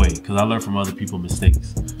avoid? Because I learn from other people's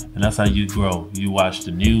mistakes, and that's how you grow. You watch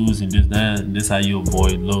the news and this how you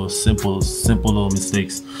avoid little simple little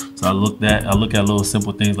mistakes. So I look at little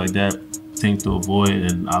simple things like that, things to avoid.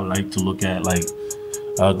 And I like to look at like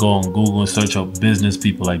I'll go on Google and search up business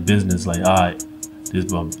people, like business, like all right,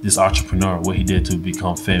 this entrepreneur, what he did to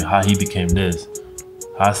become famous, how he became this,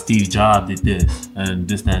 how Steve Jobs did this, and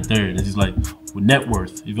this, that, and third. And it's like with net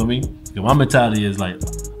worth, you feel me? My mentality is like,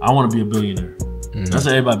 I want to be a billionaire. That's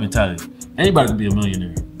what everybody's mentality. Anybody can be a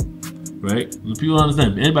millionaire, right? People don't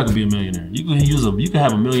understand. Anybody can be a millionaire. You can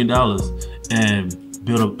have $1 million and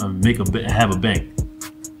have a bank.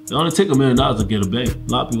 It only take $1 million to get a bank.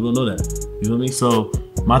 A lot of people don't know that. You know what I mean? So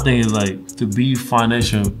my thing is like to be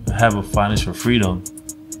have a financial freedom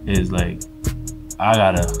is like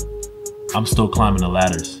I'm still climbing the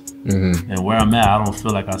ladders, and where I'm at, I don't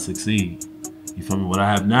feel like I succeed. You feel me? What I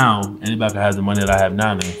have now, anybody can have the money that I have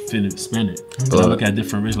now and spend it. So I look at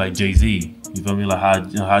different rich like Jay-Z. You feel me? Like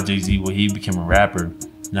how Jay-Z, when he became a rapper,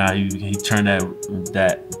 now he turned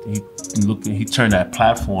he turned that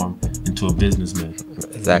platform into a businessman.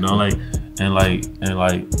 Exactly. You know, like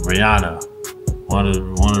Rihanna, one of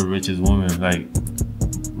the richest women, like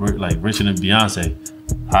richer than Beyonce.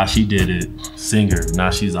 How she did it, singer. Now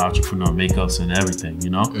she's an entrepreneur, makeups and everything, you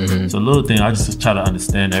know? So little thing, I just try to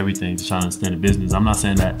understand everything, just try to understand the business. I'm not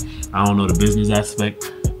saying that I don't know the business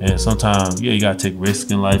aspect. And sometimes, you gotta take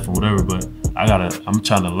risks in life and whatever, but I'm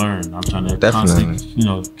trying to learn. I'm trying to constantly,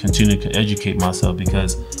 continue to educate myself,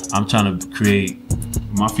 because I'm trying to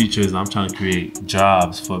my future is I'm trying to create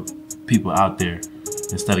jobs for people out there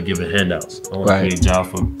instead of giving handouts. I want to create jobs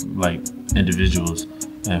for like individuals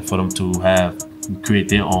and for them to create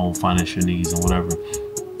their own financial needs and whatever,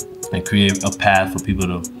 and create a path for people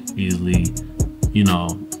to easily,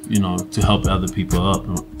 to help other people up,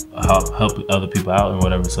 help other people out and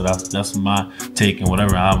whatever. So that's my take and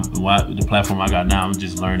whatever. The platform I got now, I'm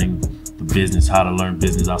just learning the business, how to learn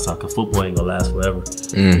business outside, because football ain't gonna last forever.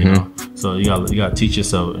 So you gotta teach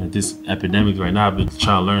yourself. And this epidemic right now, I've been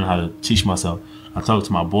trying to learn how to teach myself. I talked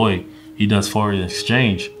to my boy, he does foreign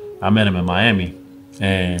exchange. I met him in Miami.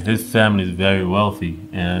 And his family is very wealthy,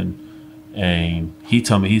 and he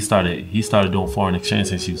told me he started doing foreign exchange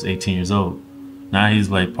since he was 18 years old. Now he's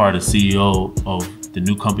like part of the CEO of the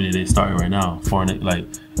new company they starting right now,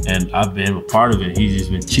 and I've been a part of it. He's just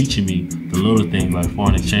been teaching me the little things like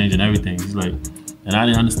foreign exchange and everything. He's like, and I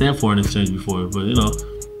didn't understand foreign exchange before, but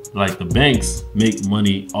like the banks make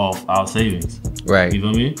money off our savings, right? You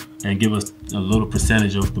feel me? And give us a little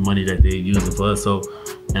percentage of the money that they use it for us. So,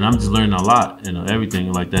 and I'm just learning a lot,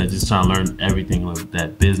 everything like that. Just trying to learn everything like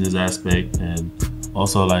that business aspect, and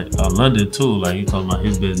also like London too. Like he talking about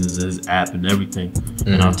his business, his app, and everything.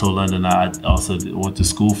 And I told London I also went to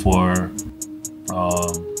school for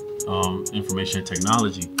information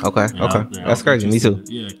technology. Okay. That's crazy. Me too.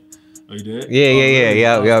 Yeah. Oh, you did?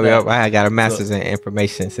 Yeah. I got a master's in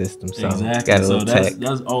information systems, so exactly. Got a little tech.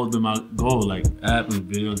 That's always been my goal, like app and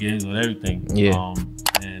video games and everything. Yeah.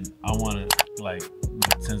 And I want to like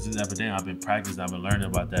since this epidemic, I've been practicing. I've been learning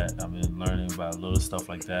about that. I've been learning about little stuff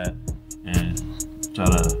like that, and try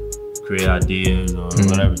to create ideas or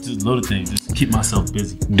whatever. Just little things. Just keep myself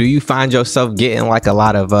busy. Do you find yourself getting like a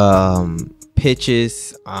lot of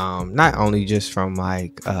pitches, not only just from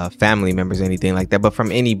like family members or anything like that, but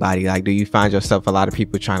from anybody? Like, do you find yourself a lot of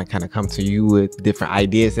people trying to kind of come to you with different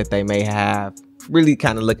ideas that they may have, really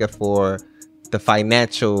kind of looking for the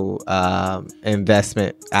financial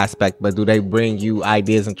investment aspect, but do they bring you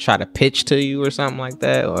ideas and try to pitch to you or something like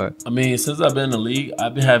that? Or I mean, since I've been in the league,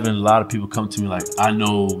 I've been having a lot of people come to me like, I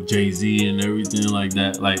know Jay-Z and everything like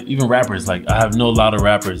that. Like even rappers, like I have known a lot of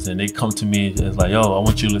rappers, and they come to me and it's like, yo, I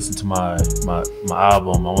want you to listen to my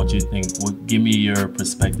album. I want you to think, give me your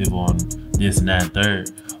perspective on this and that and third,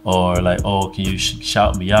 or like, oh, can you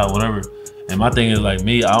shout me out, whatever. And my thing is like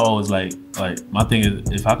me, I always like my thing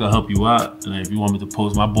is if I could help you out, and if you want me to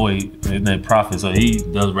post, my boy, his name Prophet, so he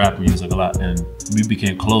does rap music a lot, and we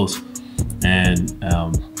became close. And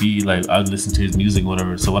he like I listen to his music,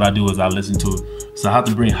 whatever. So what I do is I listen to it. So I have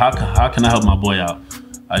to bring how can I help my boy out?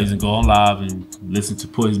 I usually go on live and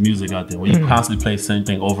put his music out there. When you constantly play the same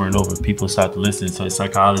thing over and over, people start to listen. So it's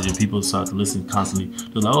psychology. People start to listen constantly.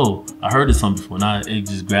 They're like, oh, I heard this song before. Now it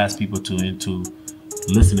just grabs people into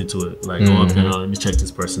listening to it. Like, oh, okay, let me check this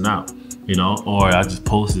person out. you know, or I just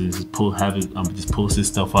post it, I'm just posting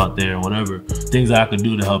stuff out there and whatever, things that I could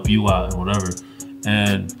do to help you out and whatever.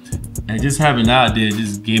 And just having that idea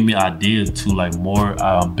just gave me ideas to like more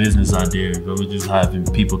business ideas. I was just having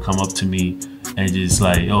people come up to me and just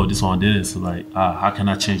like, yo, this one did it. So like, how can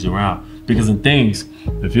I change it around? Because in things,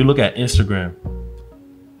 if you look at Instagram,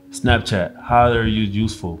 Snapchat, how are you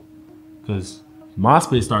useful? Because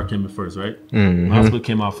MySpace came in first, right? Mm-hmm. MySpace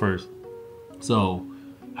came out first. So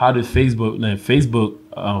how did Facebook? Then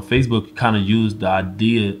Facebook kind of used the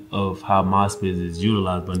idea of how MySpace is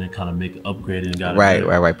utilized, but then kind of make it upgraded and got it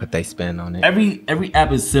right. Put they spin on it. Every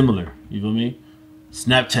app is similar. You feel me?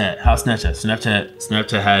 Snapchat. How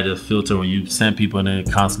Snapchat had a filter when you send people and then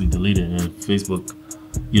it constantly delete it, and Facebook,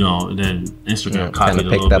 you know, and then Instagram copied a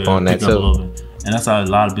little bit, on that too. And that's how a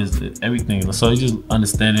lot of business, everything. So it's just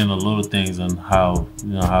understanding the little things and how,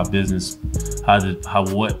 you know, how business,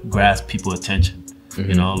 what grasps people's attention. Mm-hmm.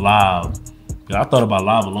 You know, live. I thought about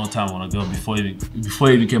live a long time ago before it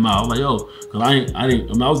even came out. I was like, yo, because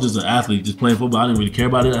I was just an athlete, just playing football. I didn't really care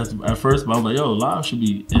about it at first, but I was like, yo, live should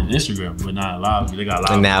be in Instagram, but not live. They got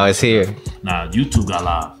live. And now it's here. Nah, YouTube got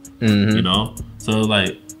live. Mm-hmm. You know, so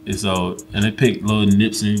like, and they picked little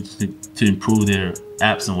nips to improve their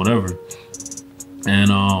apps and whatever.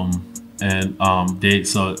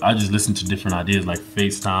 So I just listened to different ideas like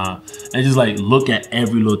FaceTime and just like look at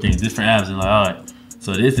every little thing, different apps, and like, all right.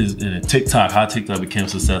 So this is in TikTok, how TikTok became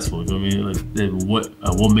successful. You know what I mean?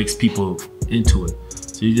 Like what makes people into it.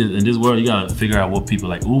 So you just in this world, you gotta figure out what people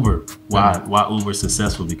like Uber. Why Uber is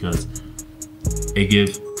successful? Because it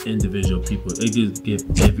gives individual people, it just gives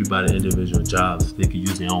everybody individual jobs. They can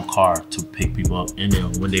use their own car to pick people up in there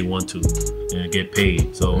when they want to and get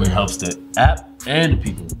paid. So it helps the app and the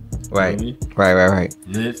people. Right. You know what I mean? Right.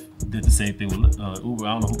 Lyft did the same thing with Uber.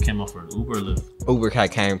 I don't know who came up first, Uber or Lyft. Uber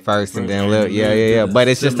came first and then Lyft. Yeah. But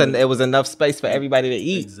it's just it was enough space for everybody to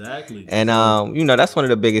eat. Exactly. And you know, that's one of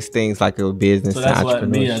the biggest things, like a business. So that's why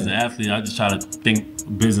me as an athlete, I just try to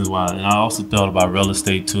think business wise, and I also thought about real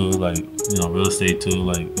estate too, like, you know,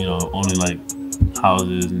 owning like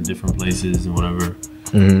houses in different places and whatever.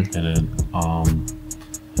 Mm-hmm. And then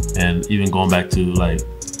and even going back to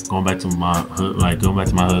my hood,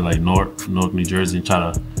 like North New Jersey, and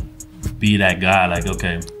try to be that guy. Like,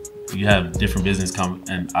 okay, you have different business come,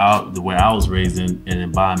 and the way I was raised in, and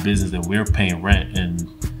in buying business that we're paying rent and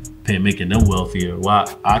making them wealthier. Why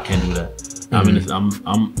I can't do that? Mm-hmm.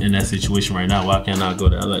 I'm in that situation right now. Why can't I go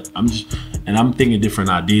there? Like, I'm thinking different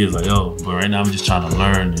ideas. Like, but right now I'm just trying to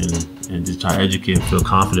learn and just try to educate and feel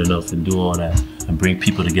confident enough and do all that and bring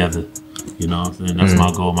people together. You know, and that's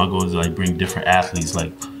my goal. My goal is to like bring different athletes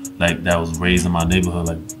like that was raised in my neighborhood.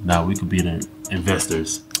 Like, now we could be the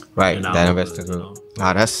investors. Right, that investor group.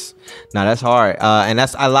 That's hard. And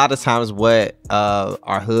that's a lot of times what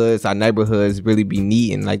our hoods, our neighborhoods really be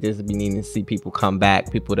needing. Like, this be needing to see people come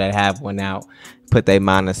back, people that have went out, put their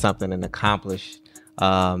mind to something and accomplish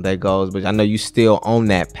their goals. But I know you still on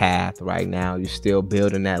that path right now. You're still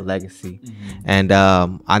building that legacy. Mm-hmm. And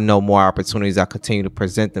I know more opportunities are continue to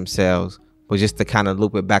present themselves. But just to kind of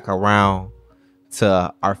loop it back around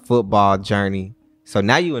to our football journey. So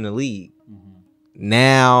now you in the league. Mm-hmm.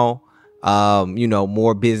 Now, you know,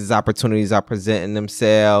 more business opportunities are presenting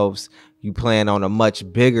themselves. You playing on a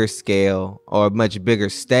much bigger scale or a much bigger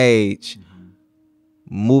stage. Mm-hmm.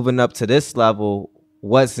 Moving up to this level,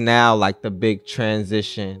 what's now like the big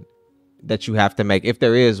transition that you have to make, if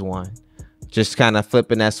there is one? Just kind of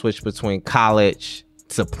flipping that switch between college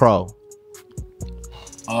to pro.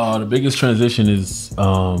 The biggest transition is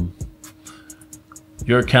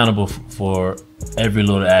you're accountable for every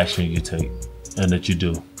little action you take and that you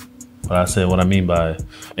do. What I mean by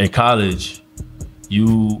in college,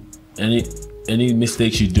 any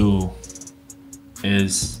mistakes you do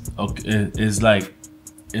is like,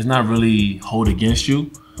 it's not really hold against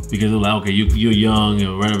you, because it's like, okay, you're young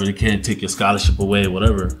and whatever, they can't take your scholarship away or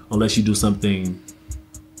whatever, unless you do something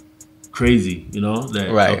crazy, you know,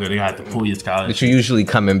 that right. Okay, they have to pull your scholarship. But you're usually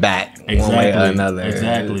coming back one way or another.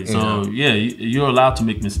 Exactly. So yeah, you're allowed to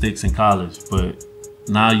make mistakes in college, but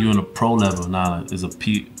now you're in a pro level. Now is a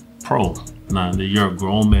pro. Now you're a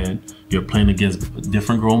grown man. You're playing against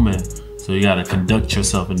different grown men, so you got to conduct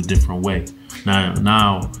yourself in a different way.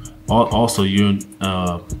 Now, also you're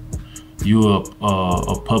a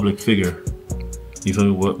public figure. You feel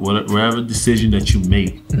me? Whatever decision that you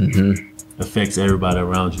make affects everybody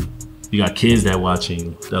around you. You got kids that watching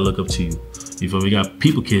you, that look up to you. You feel me? You got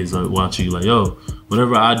kids that watching you, like, yo,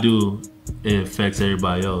 whatever I do, it affects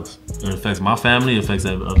everybody else. It affects my family, it affects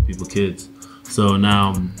other people's kids. So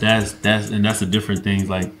now that's a different thing.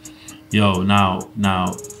 Like, yo, now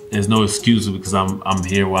there's no excuse because I'm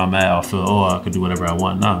here where I'm at. I feel I could do whatever I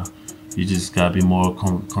want. Nah, you just gotta be more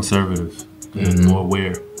conservative and more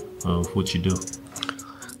aware of what you do.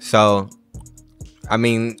 So, I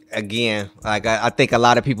mean, again, like I think a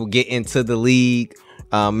lot of people get into the league.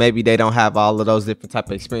 Maybe they don't have all of those different type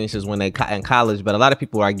of experiences when they in college, but a lot of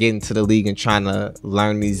people are getting to the league and trying to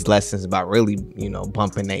learn these lessons about really,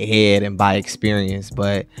 bumping their head and by experience.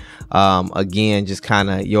 But again, just kind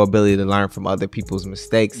of your ability to learn from other people's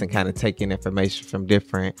mistakes and kind of taking information from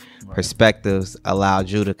different perspectives allowed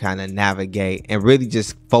you to kind of navigate and really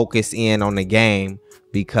just focus in on the game,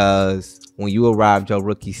 because when you arrived your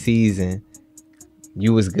rookie season,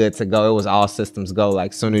 you was good to go. It was all systems go.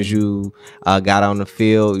 Like, soon as you got on the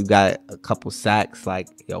field, you got a couple sacks, like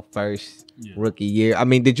your first rookie year. I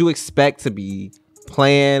mean, did you expect to be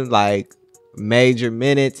playing like major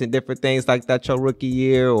minutes and different things like that your rookie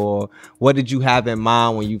year, or what did you have in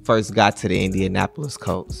mind when you first got to the Indianapolis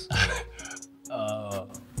Colts?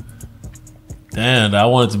 Damn, I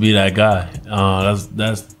wanted to be that guy.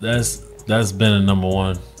 That's been a number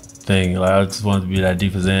one thing. Like, I just wanted to be that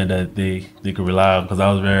defensive end that they could rely on, because I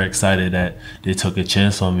was very excited that they took a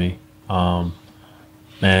chance on me. And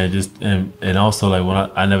also, like, when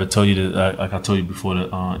I never told you that, like I told you before the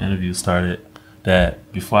interview started,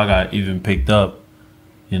 that before I got even picked up,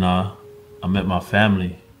 I met my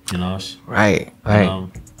family. Right.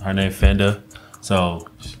 Her name Fenda. So,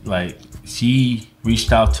 like, she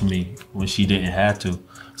reached out to me when she didn't have to.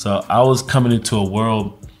 So I was coming into a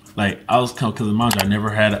world. Like, I was coming, because mind you, I never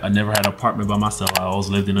had an apartment by myself. I always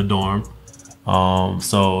lived in a dorm.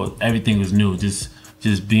 So everything was new.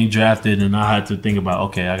 Just being drafted, and I had to think about,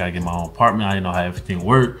 okay, I gotta get my own apartment. I didn't know how everything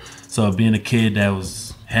worked. So being a kid that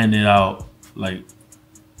was handing out like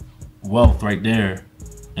wealth right there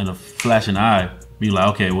in a flashing eye, be like,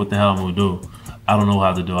 okay, what the hell I'm gonna do? I don't know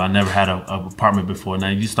how to do. I never had an apartment before. Now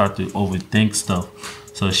you start to overthink stuff.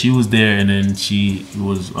 So she was there, and then she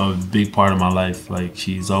was a big part of my life. Like,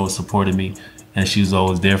 she's always supported me, and she was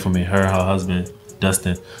always there for me. Her husband,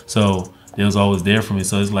 Dustin. So they was always there for me.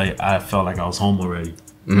 So it's like I felt like I was home already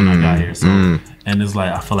when I got here. So and it's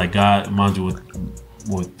like I feel like God, mind you,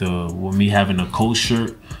 with me having a Colts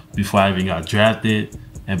shirt before I even got drafted,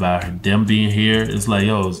 and by them being here, it's like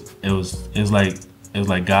it was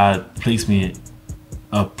like God placed me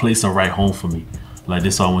a place, a right home for me. Like,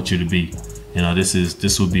 this is all I want you to be.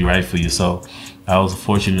 This would be right for you. So I was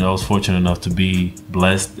fortunate enough to be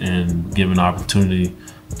blessed and given the opportunity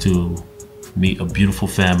to meet a beautiful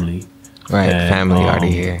family. Right, and, family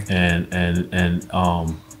already here. And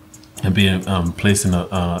being placed in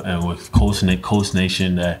and with Coach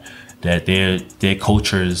Nation, that their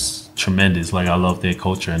culture is tremendous. Like, I love their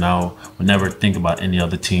culture, and I would never think about any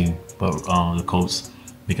other team but the Colts,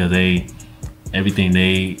 because everything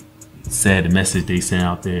they said, the message they sent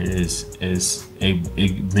out there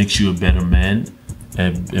it makes you a better man,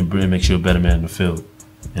 and it makes you a better man in the field,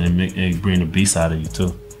 and it bring the beast out of you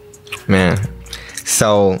too. Man,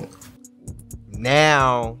 so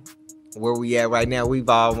now where we at right now, we've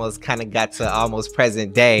almost kind of got to almost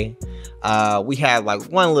present day. We had like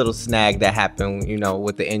one little snag that happened,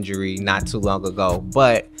 with the injury not too long ago,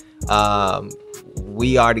 but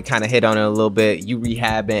we already kind of hit on it a little bit. You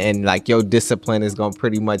rehabbing, and like your discipline is gonna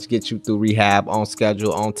pretty much get you through rehab on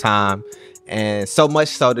schedule, on time, and so much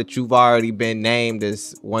so that you've already been named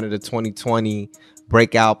as one of the 2020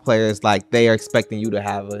 breakout players. Like, they are expecting you to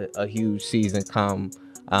have a huge season come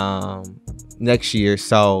next year.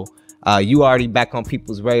 So you already back on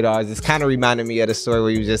people's radars. It's kind of reminded me of the story where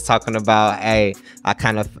you were just talking about, hey, I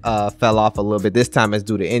kind of fell off a little bit. This time it's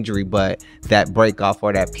due to injury, but that break off,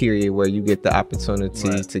 or that period where you get the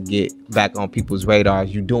opportunity to get back on people's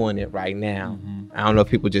radars, you're doing it right now. I don't know if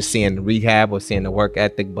people just seeing the rehab or seeing the work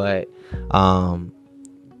ethic, but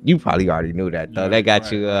you probably already knew that, though. They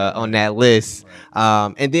got you on that list.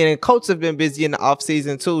 And then Colts have been busy in the off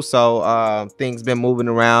season too, so things been moving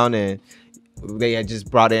around, and they had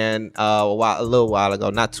just brought in a little while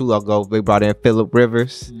ago, not too long ago, they brought in Phillip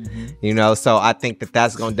Rivers. So I think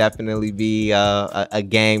that's gonna definitely be a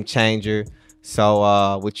game changer.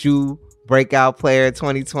 So with you, breakout player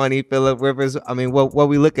 2020, Phillip Rivers, I mean, what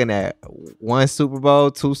we looking at? 1 Super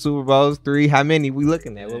Bowl, 2 Super Bowls, 3? How many we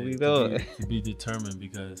looking at? What we doing? To be determined,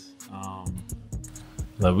 because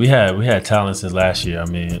like we had talent since last year. I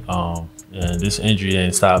mean, and this injury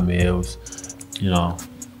didn't stop me. It was,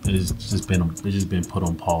 it's just been put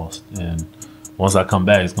on pause. And once I come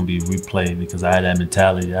back, it's gonna be replayed, because I had that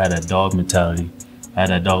mentality. I had that dog mentality.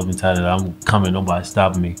 I'm coming, nobody's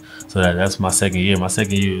stopping me. So that's my second year. My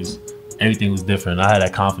second year everything was different. I had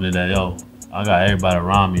that confidence that I got everybody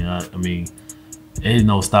around me. I mean, ain't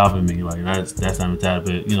no stopping me. Like that's that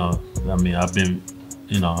mentality. But I mean, I've been,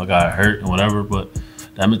 I got hurt and whatever, but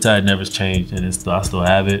that mentality never changed, and I still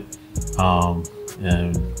have it.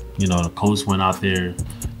 And the coach went out there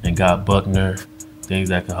and got Buckner, things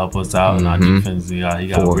that could help us out in our defense. He got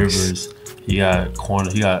Rivers, he got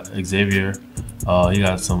corner, he got Xavier, he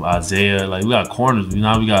got some Isaiah. Like we got corners. We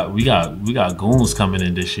got goons coming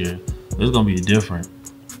in this year. It's gonna be different,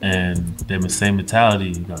 and they have the same mentality.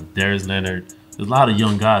 You got Darius Leonard. There's a lot of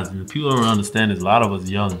young guys, and people don't understand. There's a lot of us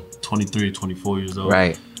young, 23, 24 years old.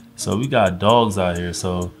 Right. So we got dogs out here.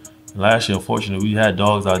 So last year, unfortunately, we had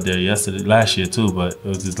dogs out there last year too, but it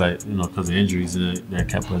was just like, because of injuries that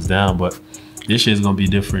kept us down. But this year's gonna be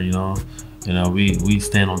different, we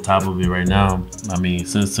stand on top of it right now. I mean,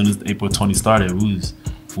 since April 20 started, we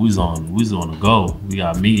was on the go. We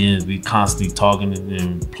got meetings, we constantly talking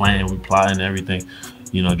and planning, we plotting everything.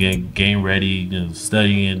 Getting game ready,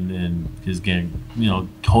 studying and just getting,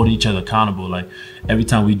 holding each other accountable. Like every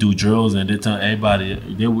time we do drills, and they tell everybody,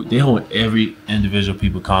 they hold every individual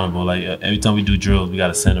people accountable. Like every time we do drills, we got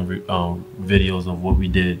to send them videos of what we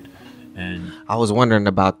did. And I was wondering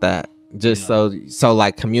about that. Just so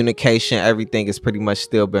like communication, everything is pretty much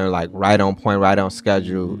still been like right on point, right on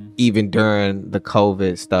schedule, even during the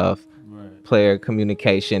COVID stuff. Right. Player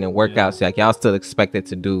communication and workouts, like y'all still expected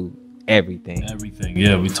to do everything.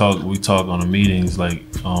 Yeah, we talk on the meetings. Like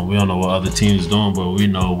we don't know what other teams doing, but we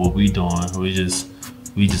know what we doing. We just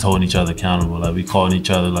holding each other accountable. Like we calling each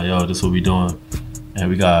other like, yo, this is what we doing, and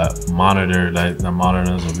we got monitor, like the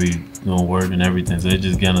monitors will be doing work and everything. So it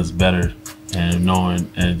just getting us better and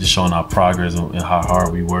knowing and just showing our progress and how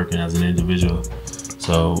hard we working as an individual.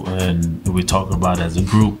 So and we talk about it as a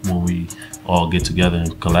group when we all get together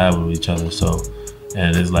and collaborate with each other. So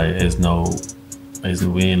and it's like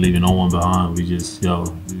we ain't leaving no one behind. We just,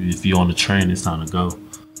 if you're on the train, it's time to go.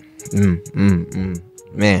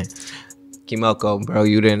 Man, Kimoko, bro,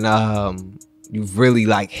 you've really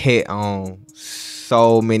like hit on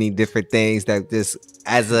so many different things that just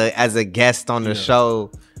as a guest on the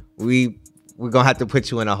show, we're gonna have to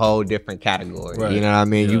put you in a whole different category. Right. You know what I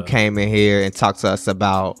mean? Yeah. You came in here and talked to us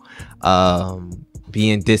about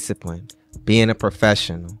being disciplined, being a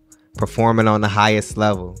professional, performing on the highest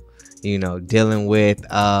level. Dealing with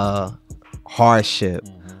hardship.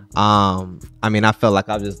 I mean, I felt like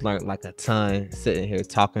I just learned like a ton sitting here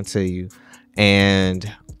talking to you,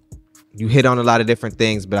 and you hit on a lot of different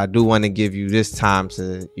things, but I do want to give you this time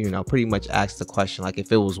to, pretty much ask the question, like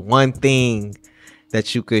if it was one thing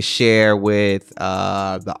that you could share with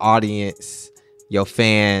the audience, your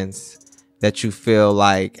fans, that you feel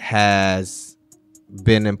like has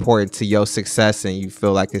been important to your success and you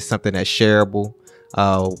feel like it's something that's shareable,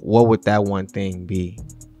 what would that one thing be?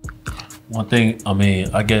 One thing, I mean,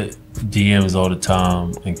 I get DMs all the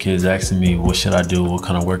time and kids asking me, what should I do? What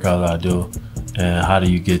kind of workout I do? And how do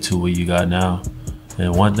you get to what you got now?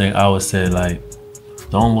 And one thing I would say, like,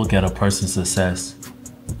 don't look at a person's success.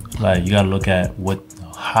 Like, you got to look at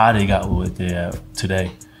how they got what they have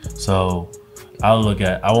today. So I want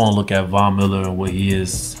to look at Von Miller and what he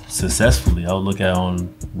is successfully. I'll look at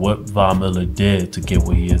on what Von Miller did to get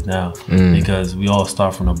where he is now. Because we all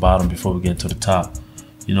start from the bottom before we get to the top.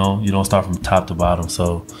 You don't start from top to bottom.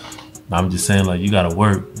 So I'm just saying, like, you gotta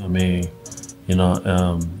work. I mean, and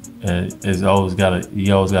you always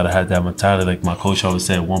gotta have that mentality. Like my coach always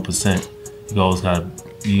said, 1%. You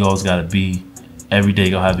always gotta be. Every day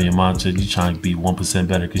you're gonna have the mantra, you trying to be 1%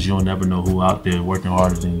 better, because you don't never know who out there working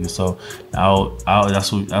harder than you. So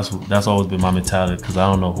that's always been my mentality, because I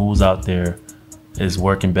don't know who's out there is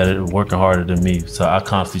working harder than me. So I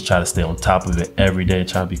constantly try to stay on top of it every day,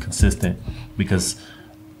 try to be consistent, because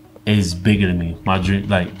it's bigger than me. My dream,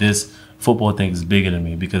 like this football thing, is bigger than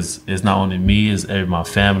me, because it's not only me, it's my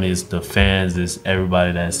family, it's the fans, it's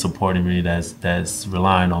everybody that's supporting me, that's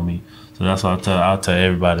relying on me. So that's what I'll tell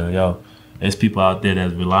everybody, yo. There's people out there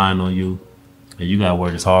that's relying on you, and you gotta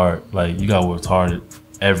work as hard. Like, you gotta work hard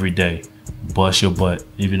every day. Bust your butt,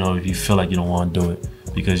 even though if you feel like you don't want to do it,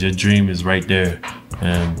 because your dream is right there.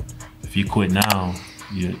 And if you quit now,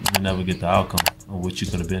 you'll never get the outcome of what you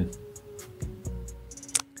could have been.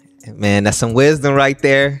 Man, that's some wisdom right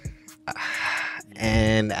there.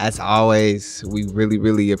 And as always, we really,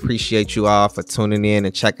 really appreciate you all for tuning in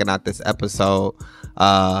and checking out this episode.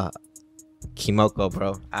 Kimoko,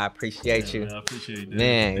 bro, I appreciate you. Man, I appreciate that.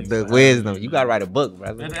 Man, the wisdom. You gotta write a book,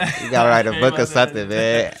 brother. You gotta write a book or something,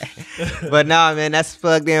 man. But nah, man, that's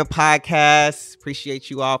Plugged In Podcast. Appreciate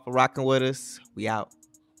you all for rocking with us. We out.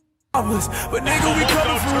 But nigga, we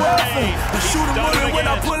coming from welfare. I shoot a bullet when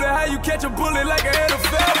I pull it. How you catch a bullet like an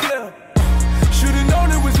NFL player? Should've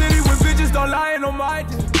known it was litty when bitches don't lie on my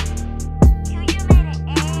dick.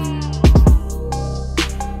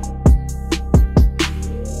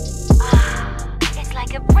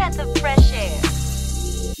 got the fresh